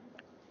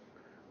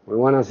 We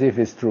want to see if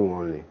it's true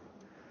only.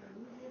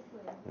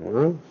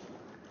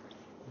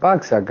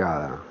 Back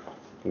sacada,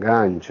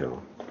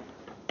 gancho.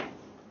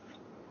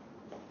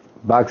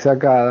 Back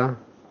sacada,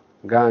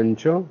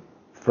 gancho,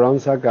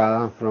 front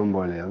sacada, front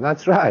voleo.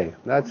 That's right,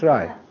 that's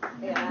right.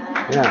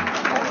 Yeah.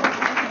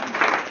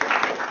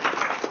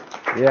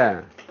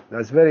 Yeah,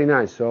 that's very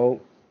nice.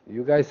 So,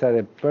 you guys are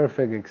a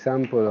perfect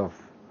example of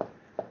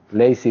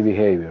lazy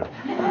behavior.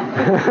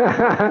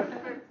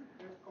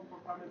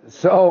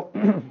 So,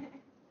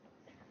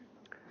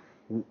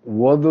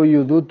 what do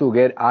you do to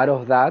get out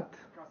of that?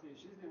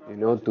 You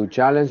know, to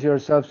challenge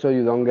yourself so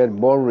you don't get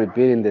bored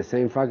repeating the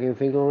same fucking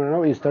thing over and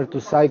over. You start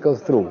to cycle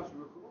through.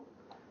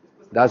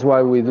 That's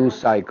why we do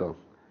cycle.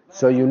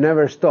 So you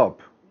never stop.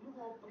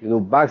 You do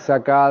back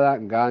sacada,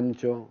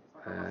 gancho,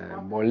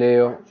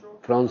 voleo,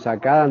 front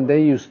sacada, and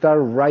then you start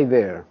right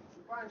there.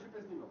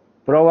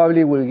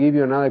 Probably will give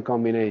you another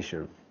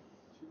combination.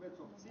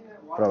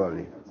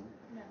 Probably.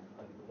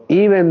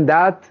 Even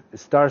that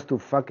starts to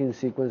fucking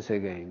sequence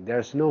again.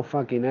 There's no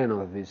fucking end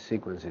of these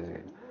sequences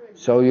again.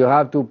 So you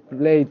have to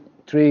play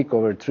trick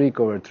over trick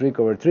over trick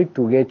over trick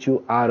to get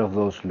you out of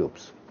those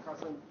loops.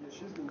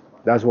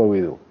 That's what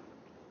we do.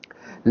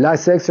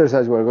 Last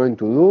exercise we're going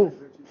to do,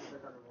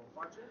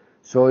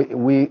 so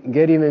we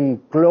get even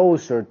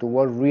closer to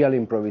what real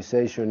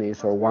improvisation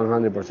is, or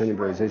 100%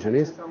 improvisation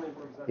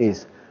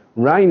is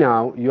right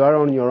now you are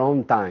on your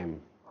own time,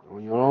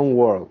 on your own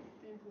world,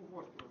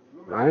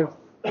 right?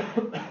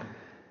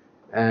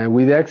 And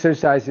with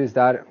exercises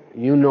that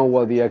you know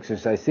what the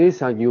exercise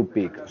is and you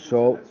pick.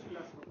 So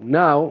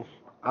now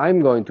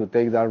I'm going to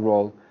take that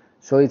role.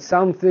 So it's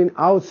something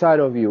outside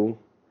of you,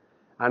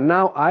 and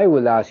now I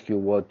will ask you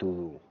what to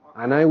do.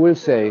 And I will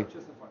say,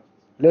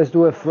 let's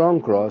do a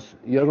front cross.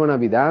 You're going to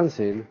be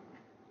dancing,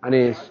 and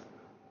it's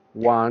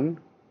 1,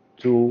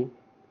 2,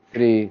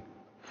 3,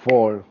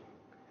 4.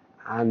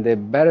 And the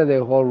better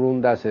the whole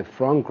room does a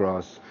front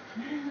cross,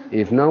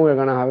 if not, we're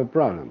going to have a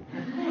problem.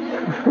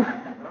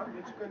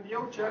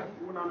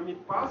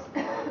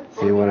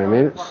 See what I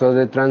mean? So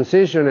the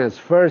transition is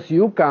first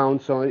you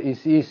count, so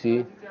it's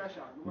easy.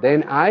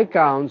 Then I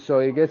count, so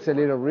it gets a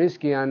little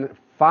risky. And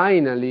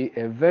finally,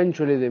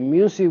 eventually, the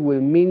music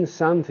will mean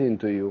something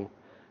to you.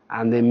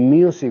 And the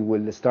music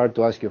will start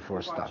to ask you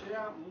for stuff.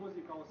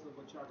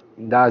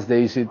 That's the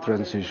easy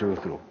transition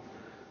through.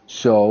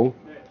 So,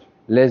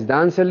 let's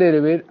dance a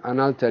little bit,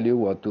 and I'll tell you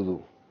what to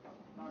do.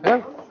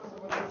 Yeah?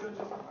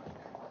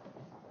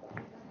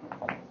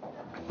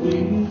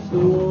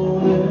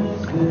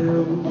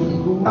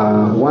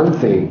 One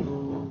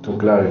thing to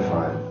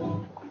clarify.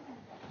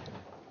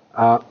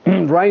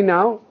 Right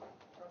now,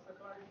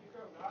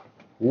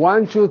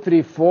 1, 2,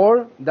 3,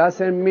 4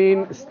 doesn't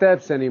mean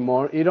steps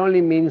anymore. It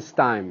only means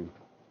time.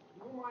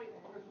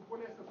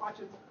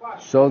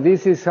 So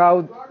this is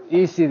how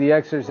easy the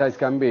exercise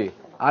can be.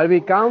 I'll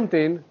be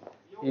counting.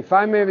 If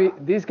I maybe,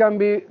 this can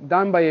be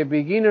done by a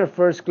beginner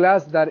first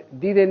class that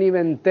didn't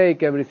even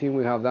take everything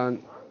we have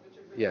done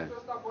yet.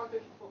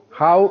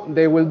 How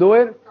they will do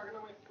it?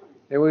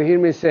 They will hear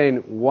me saying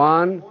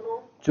 1,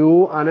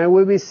 2, and I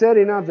will be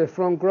setting up the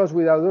front cross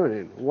without doing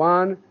it.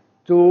 1,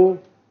 2,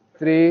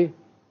 3,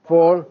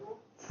 4,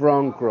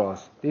 front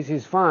cross. This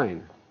is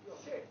fine.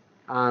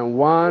 And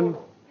 1,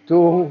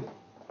 2,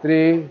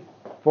 3,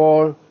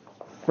 4,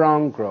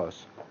 front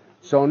cross.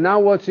 So now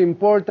what's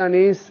important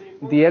is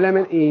the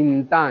element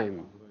in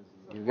time.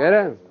 You get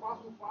it?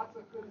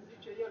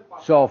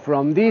 So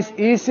from this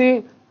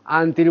easy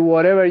until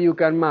whatever you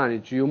can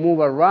manage. You move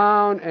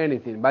around,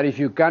 anything. But if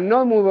you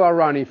cannot move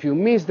around, if you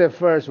miss the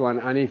first one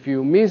and if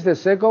you miss the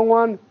second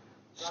one,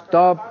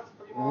 stop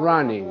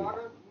running.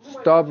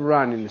 Stop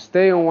running.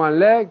 Stay on one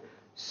leg,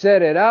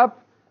 set it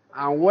up,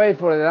 and wait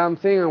for the damn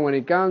thing, and when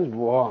it comes,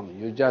 boom,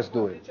 you just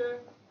do it.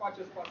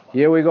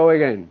 Here we go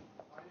again.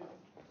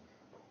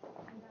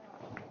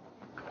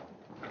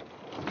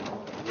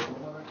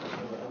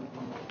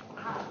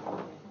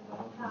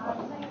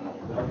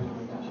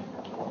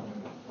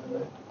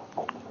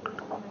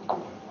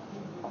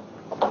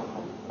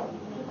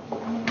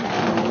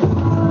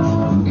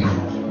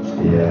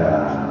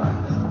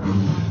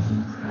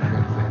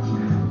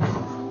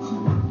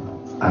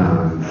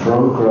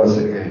 Front cross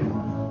again.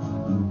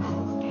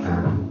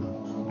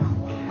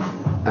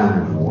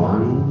 And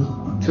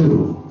 1,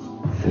 2,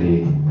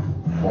 3,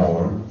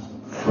 4,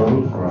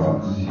 front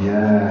cross.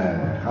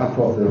 Yeah, half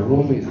of the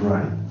room is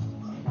right.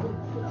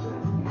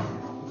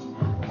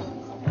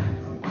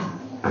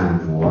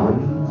 And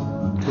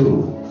 1,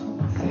 2,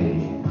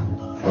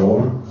 3,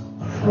 4,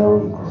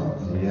 front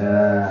cross.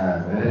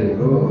 Yeah, very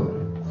good.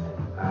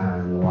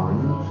 And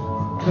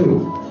 1, 2,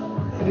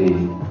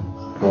 3,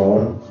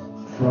 4,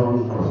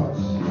 front cross.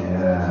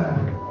 Yeah.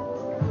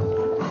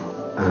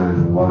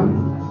 And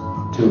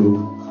 1, 2,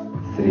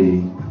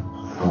 3,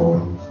 4,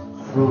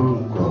 front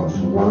cross.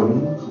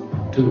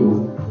 1,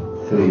 2,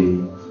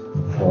 3,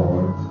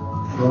 4,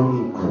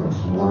 front cross.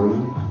 1,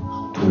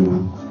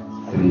 2,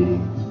 3,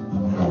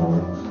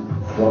 4,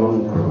 front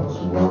cross.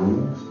 1,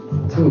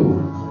 2,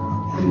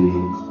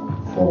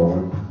 3, 4,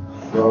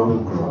 front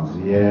cross.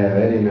 Yeah,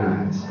 very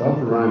nice. Stop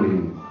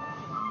running.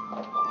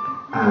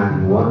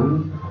 And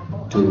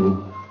 1,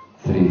 2,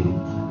 3,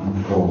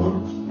 4,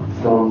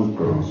 front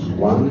cross.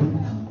 1,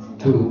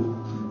 2,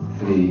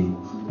 3,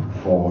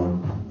 4,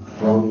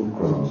 front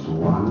cross.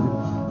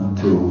 1,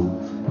 2,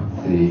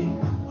 3,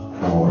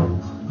 4,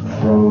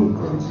 front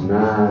cross.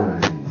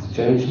 Nice.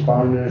 Change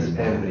partners,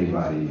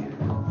 everybody.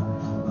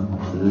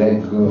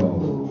 Let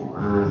go.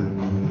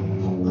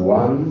 And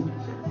 1,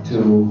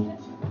 2,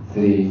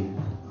 3,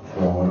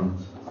 4,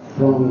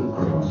 front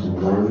cross.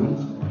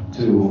 1,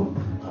 2,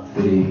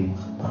 3,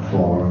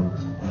 4,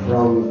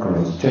 front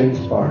cross. Change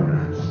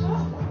partners.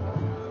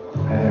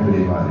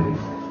 Everybody.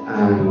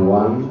 And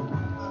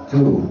 1,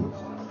 2,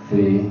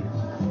 3,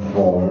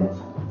 4,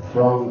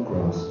 front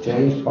cross.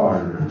 Change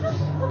partners.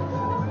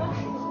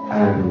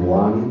 And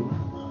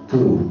 1,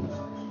 2,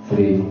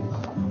 3,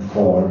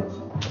 4,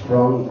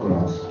 front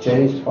cross.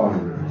 Change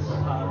partners.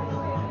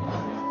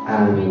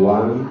 And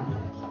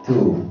 1,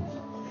 2,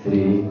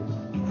 3,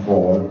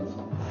 4,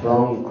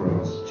 front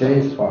cross.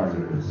 Change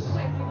partners.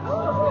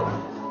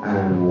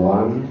 And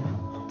 1,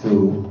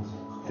 2,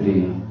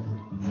 3,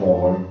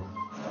 4,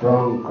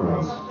 front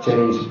cross.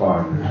 Change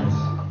partners.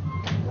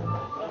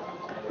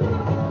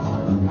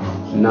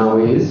 Now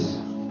is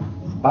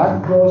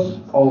back cross,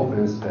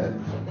 open step.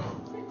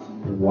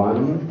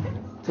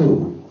 1,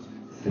 2,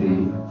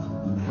 3,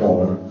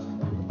 4,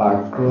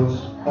 back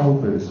cross,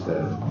 open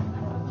step.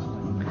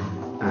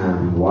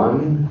 And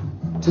 1,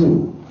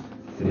 2,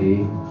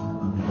 3,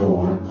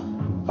 4,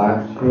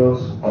 back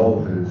cross,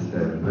 open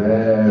step.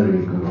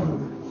 Very good.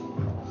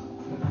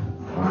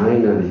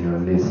 Finally you're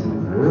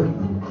listening, huh?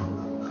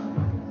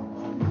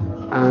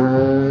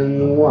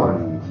 And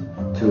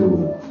 1,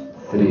 2,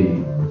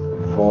 3,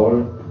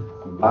 4,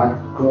 back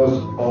cross,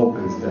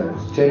 open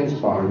steps. Change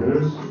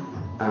partners.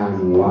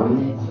 And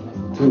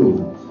 1,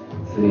 2,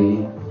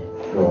 3,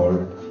 4,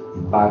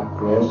 back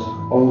cross,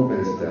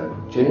 open step.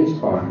 Change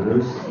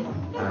partners.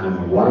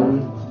 And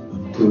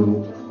 1,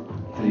 2,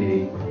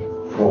 3,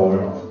 4,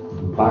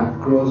 back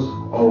cross,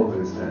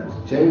 open steps.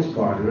 Change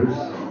partners.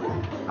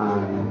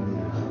 And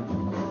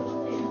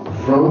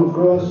front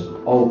cross,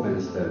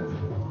 open step.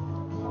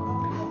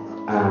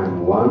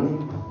 And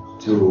 1,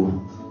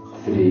 2,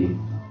 3,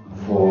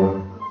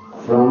 4,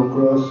 front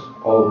cross,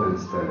 open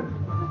step.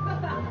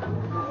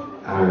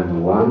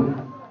 And 1,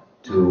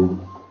 2,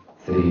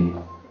 3,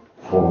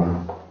 4,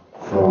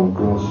 front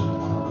cross,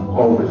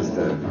 open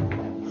step.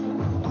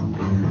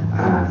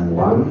 And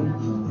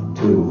 1,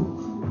 2,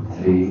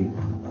 3,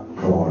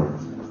 4,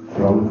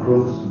 front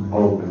cross,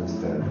 open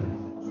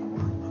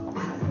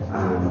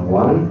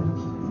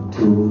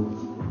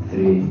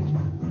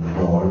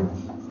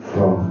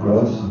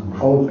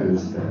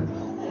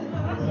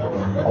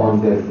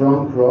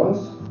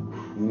cross,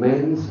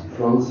 men's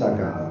front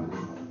sacada.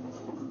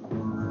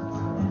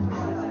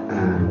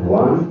 And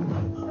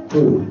 1,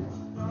 2,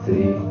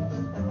 3,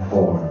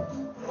 4.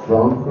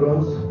 Front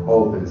cross,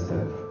 open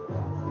step.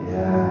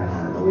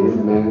 Yeah, with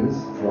men's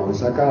front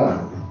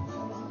sacada.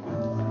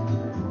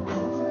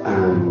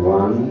 And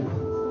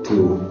 1,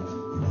 2,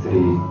 3,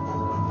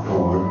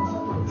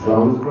 4.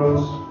 Front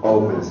cross,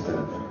 open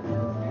step.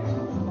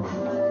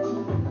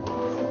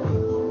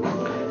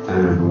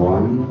 And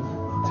 1,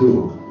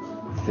 2,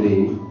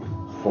 3,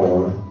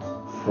 4.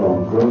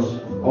 Front cross,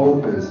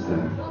 open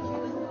step.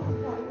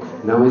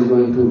 Now it's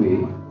going to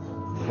be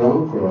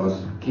front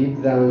cross,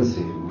 keep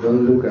dancing,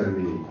 don't look at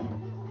me.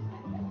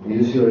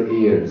 Use your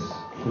ears.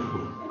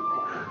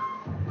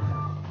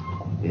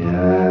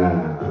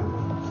 Yeah,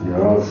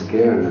 you're all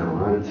scared now,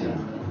 aren't you?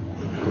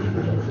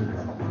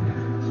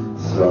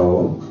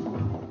 So,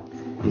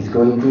 it's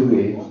going to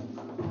be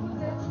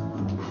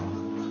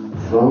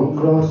front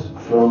cross,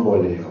 front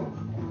bolero.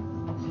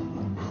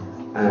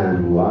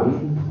 And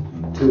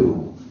 1,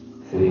 2,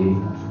 3,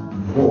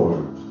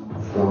 4.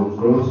 Front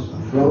cross,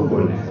 front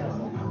bolero.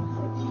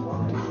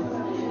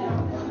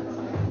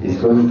 It's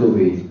going to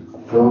be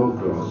front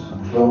cross,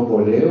 front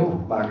bolero,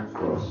 back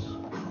cross.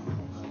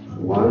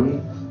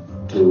 1,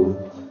 2,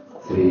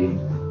 3,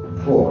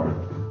 4.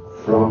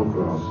 Front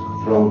cross,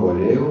 front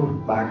bolero,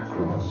 back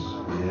cross.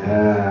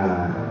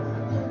 Yeah.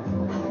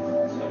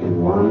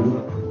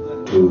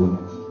 1, 2,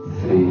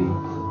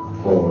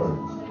 3, 4.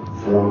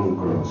 Front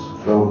cross,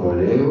 front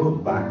bolero,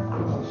 back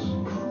cross.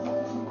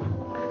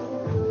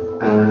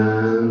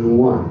 And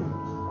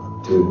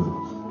 1, 2,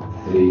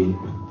 3,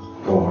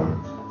 4.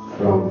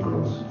 Front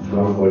cross,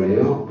 front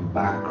bolero,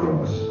 back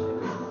cross.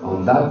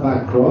 On that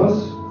back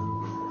cross,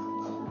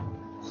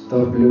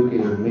 stop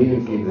looking at me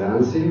and keep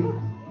dancing.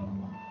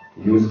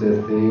 Use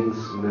the things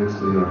next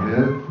to your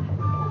head.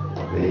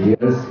 The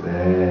ears,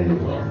 there you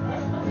go.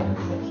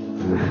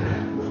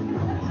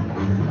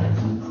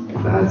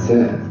 That's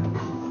it.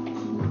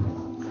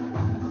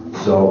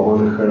 So on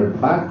her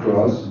back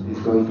cross is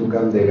going to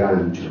come the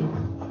gancho.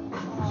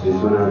 So it's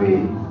going to be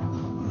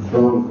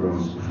front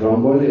cross, front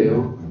bolero,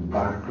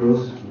 back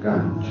cross,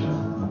 gancho.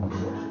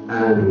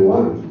 And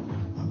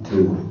 1,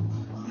 2,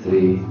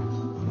 3,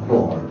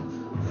 4.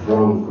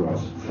 Front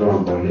cross,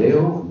 front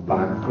bolero,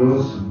 back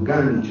cross,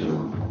 gancho.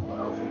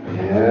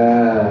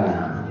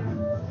 Yeah.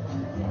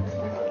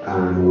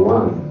 And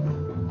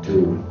 1,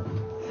 2,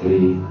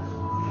 3,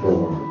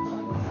 4.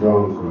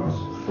 Front cross,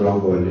 front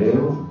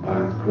bolero,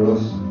 back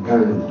cross,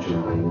 gancho.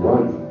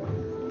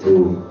 1, 2,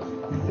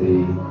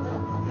 3,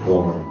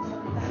 4.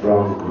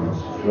 Front cross,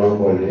 front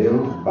bolero,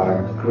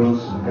 back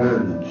cross,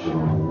 gancho.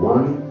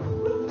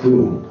 1, 2,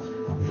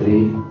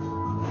 3,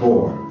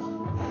 4.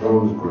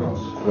 Front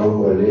cross, front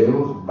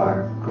bolero, back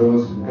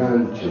cross,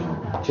 gancho.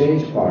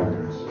 Change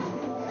partners.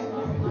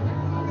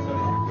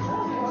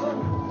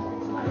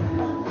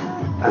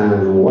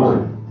 And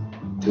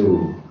 1,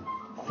 2,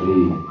 3,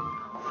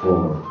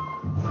 4.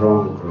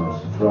 Front cross,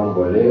 front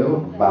bolero,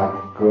 back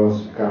cross,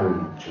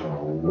 gancho.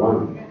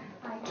 1,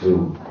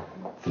 2,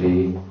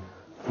 3,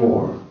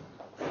 4.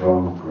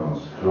 Front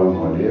cross, front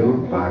bolero,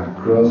 back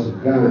cross,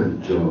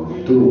 gancho.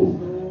 2,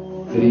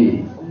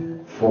 3,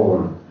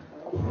 4.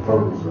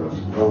 Front cross,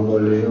 front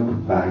bolero,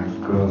 back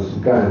cross,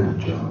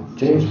 gancho.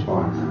 Change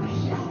partners.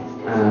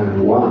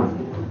 And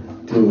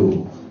 1,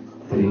 2,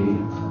 3,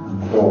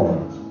 4.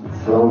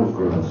 Front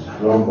cross,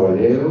 front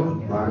bolero,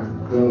 back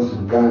cross,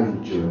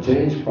 gancho.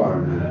 Change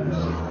partners.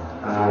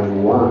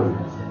 And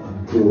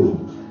 1, 2,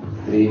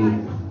 3,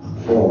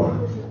 4.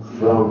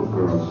 Front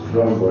cross,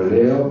 front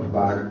bolero,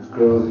 back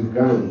cross,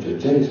 gancho.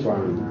 Change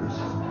partners.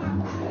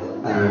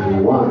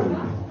 And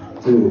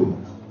 1, 2,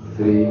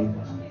 3,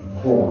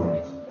 4.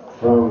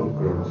 Front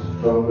cross,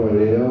 front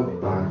bolero,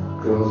 back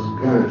cross,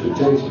 gancho.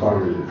 Change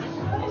partners.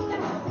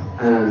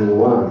 And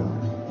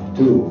 1,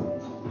 2,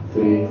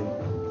 3,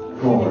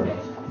 4.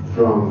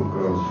 Front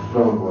cross,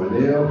 front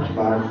bolero,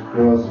 back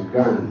cross,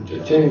 gancho.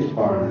 Change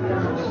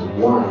partners.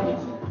 1,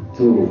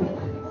 2,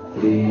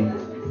 3,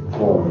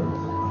 4.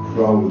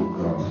 Front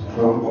cross,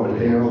 front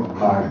bolero,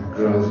 back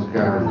cross,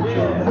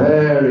 gancho.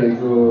 Very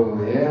good.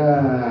 Yeah.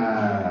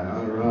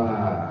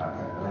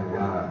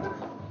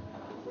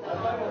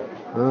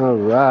 All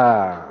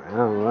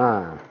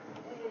right.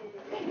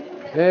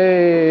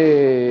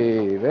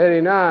 Hey,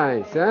 very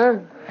nice, huh?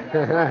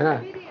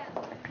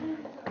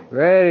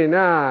 Very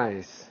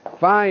nice.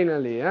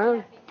 Finally,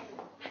 huh?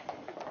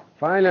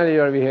 Finally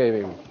you're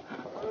behaving.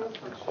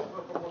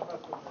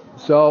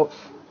 So,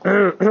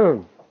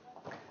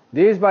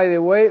 this, by the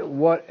way,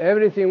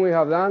 everything we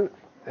have done,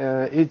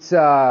 it's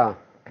a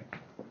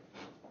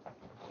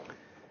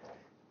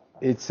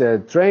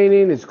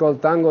training. It's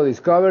called Tango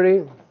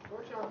Discovery.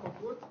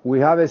 We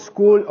have a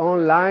school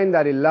online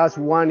that it lasts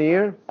 1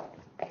 year,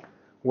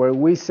 where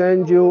we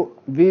send you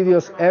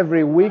videos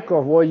every week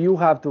of what you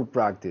have to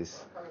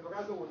practice.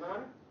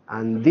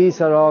 And these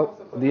are all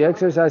the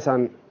exercises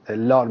and a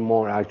lot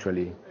more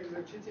actually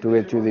to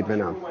get you deep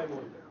enough.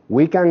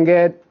 We can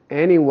get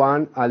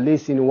anyone, at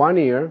least in 1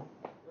 year,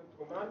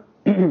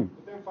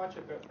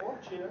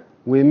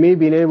 with me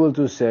being able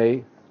to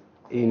say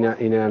in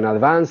an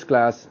advanced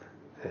class,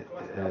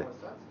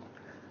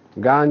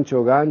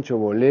 gancho, gancho,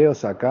 voleo,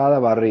 sacada,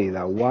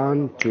 barrida.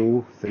 1,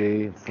 2,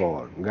 3,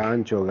 4.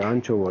 Gancho,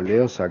 gancho,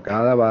 voleo,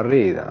 sacada,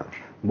 barrida.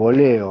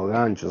 Voleo,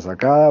 gancho,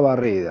 sacada,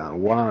 barrida.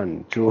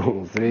 1,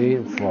 2,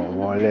 3, 4.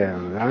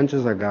 Voleo,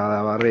 gancho,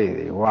 sacada,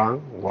 barrida. 1,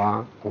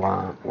 1,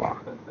 1, 1.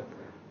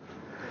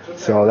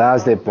 So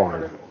that's the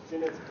point.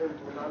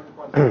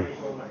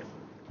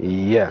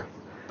 Yeah.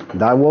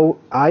 That's what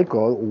I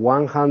call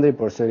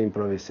 100%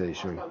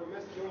 improvisation.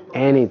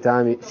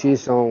 Anytime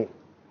she's on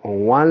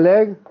one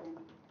leg,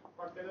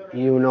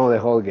 you know the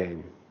whole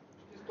game.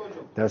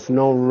 There's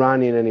no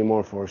running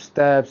anymore for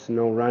steps,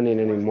 no running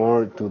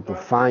anymore to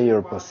find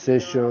your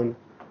position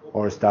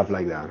or stuff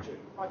like that.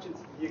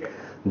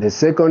 The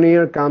second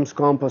year comes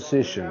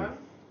composition.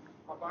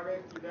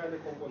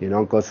 You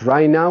know, because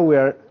right now we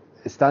are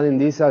studying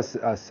this as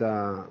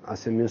a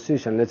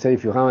musician. Let's say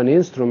if you have an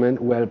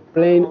instrument, we are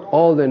playing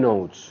all the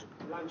notes,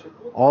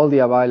 all the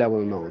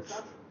available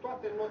notes.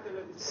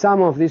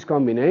 Some of these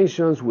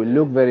combinations will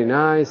look very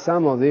nice,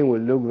 some of them will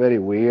look very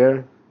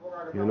weird,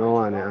 you know,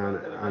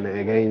 and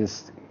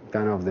against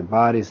kind of the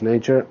body's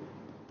nature.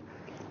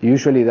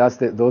 Usually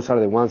those are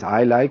the ones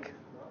I like,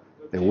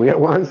 the weird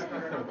ones.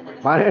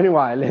 But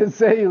anyway, let's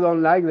say you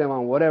don't like them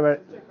and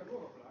whatever,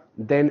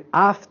 then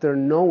after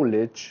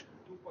knowledge,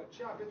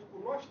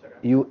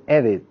 you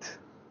edit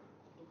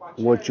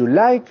what you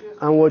like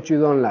and what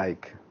you don't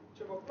like.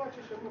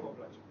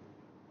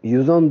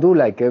 You don't do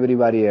like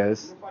everybody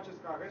else,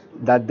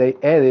 that they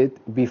edit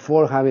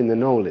before having the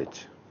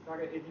knowledge.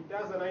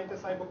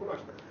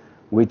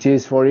 Which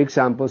is, for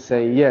example,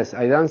 saying, yes,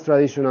 I dance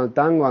traditional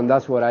tango and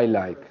that's what I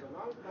like.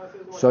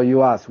 So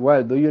you ask,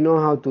 well, do you know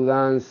how to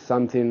dance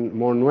something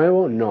more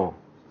nuevo? No.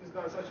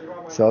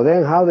 So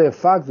then how the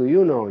fuck do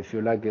you know if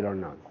you like it or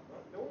not?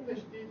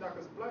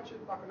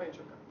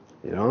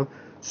 You know?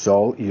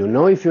 So you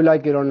know if you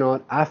like it or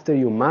not after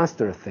you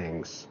master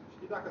things.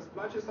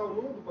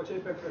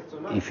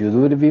 If you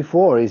do it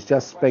before, it's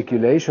just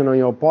speculation on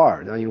your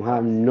part and you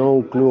have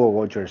no clue of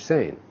what you're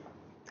saying.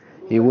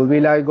 It would be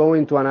like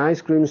going to an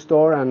ice cream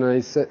store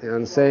and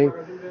saying,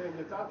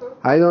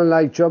 I don't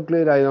like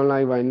chocolate, I don't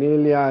like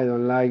vanilla, I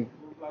don't like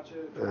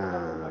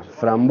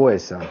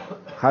frambuesa.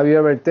 Have you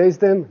ever tasted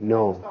them?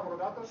 No.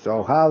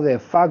 So how the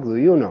fuck do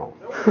you know?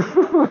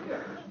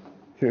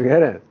 You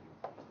get it?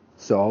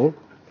 So,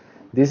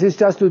 this is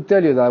just to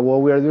tell you that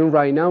what we are doing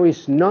right now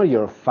is not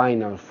your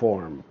final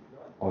form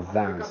of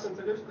dance.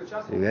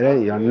 You get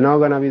it? You're not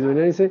going to be doing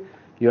anything.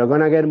 You're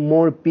going to get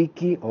more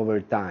picky over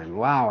time.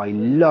 Wow, I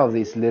love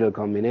this little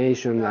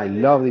combination. I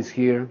love this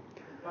here.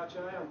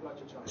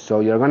 So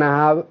you're going to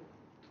have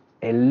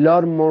a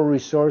lot more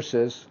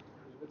resources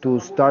to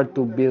start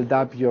to build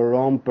up your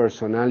own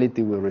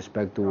personality with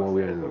respect to what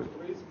we are doing.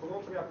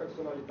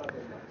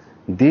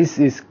 This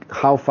is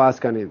how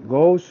fast can it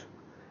goes.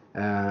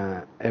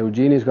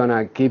 Eugene is going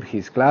to keep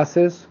his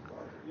classes.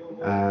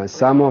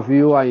 Some of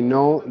you, I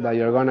know that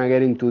you're going to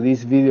get into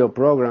this video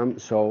program,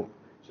 so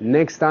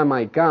next time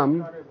I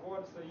come,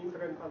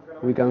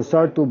 we can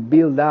start to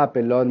build up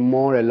a lot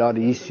more, a lot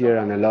easier,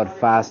 and a lot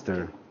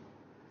faster.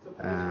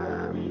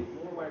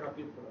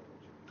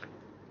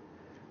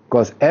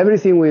 Because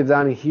everything we've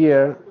done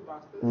here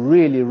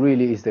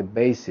really is the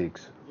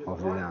basics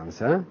of the dance.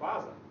 Huh?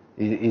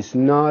 It's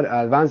not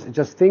advanced.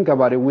 Just think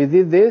about it. We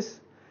did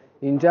this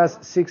in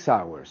just 6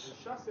 hours.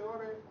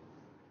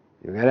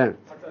 You get it?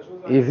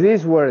 If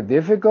this were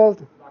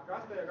difficult,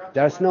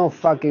 there's no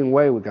fucking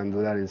way we can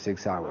do that in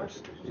 6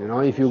 hours. You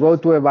know, if you go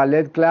to a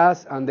ballet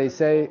class and they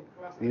say,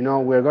 you know,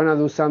 we're gonna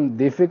do some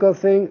difficult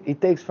thing, it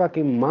takes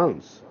fucking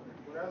months,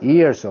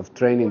 years of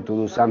training to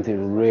do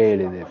something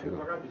really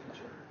difficult.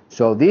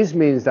 So this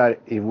means that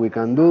if we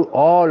can do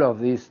all of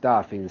this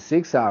stuff in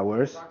 6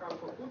 hours,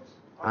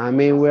 I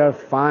mean, we are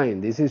fine.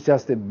 This is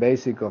just the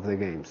basic of the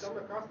games.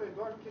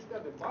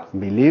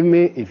 Believe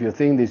me, if you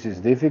think this is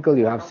difficult,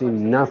 you have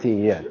seen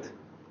nothing yet.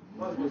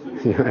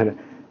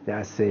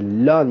 There's a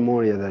lot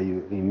more than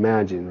you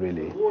imagine,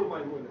 really.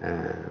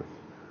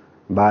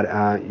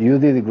 But you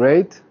did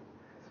great.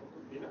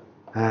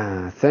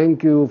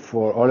 Thank you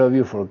for all of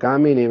you for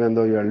coming, even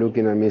though you are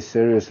looking at me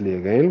seriously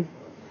again.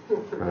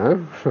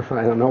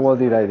 I don't know what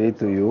did I do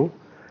to you.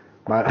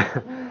 But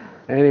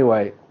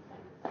anyway,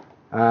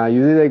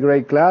 you did a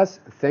great class.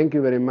 Thank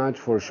you very much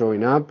for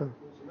showing up.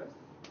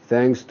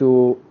 Thanks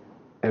to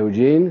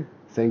Eugene.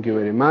 Thank you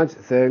very much.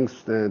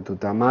 Thanks to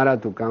Tamara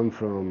to come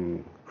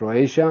from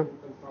Croatia.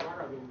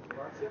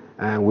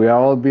 And we are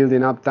all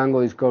building up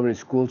Tango Discovery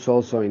schools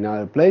also in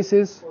other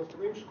places.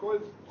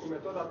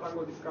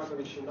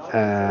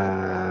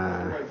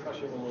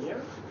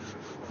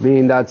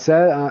 Being that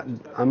said,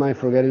 am I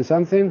forgetting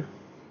something?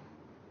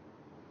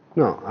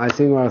 No, I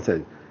think we're all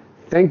set.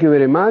 Thank you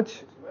very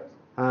much,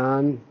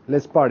 and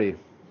let's party.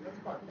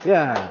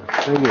 Yeah,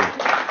 thank you.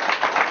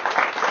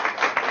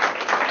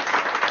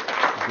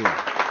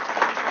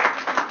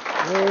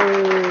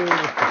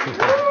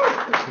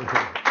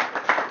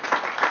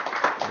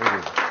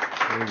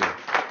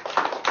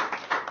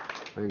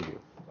 Thank you.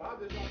 Da,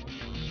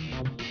 deja.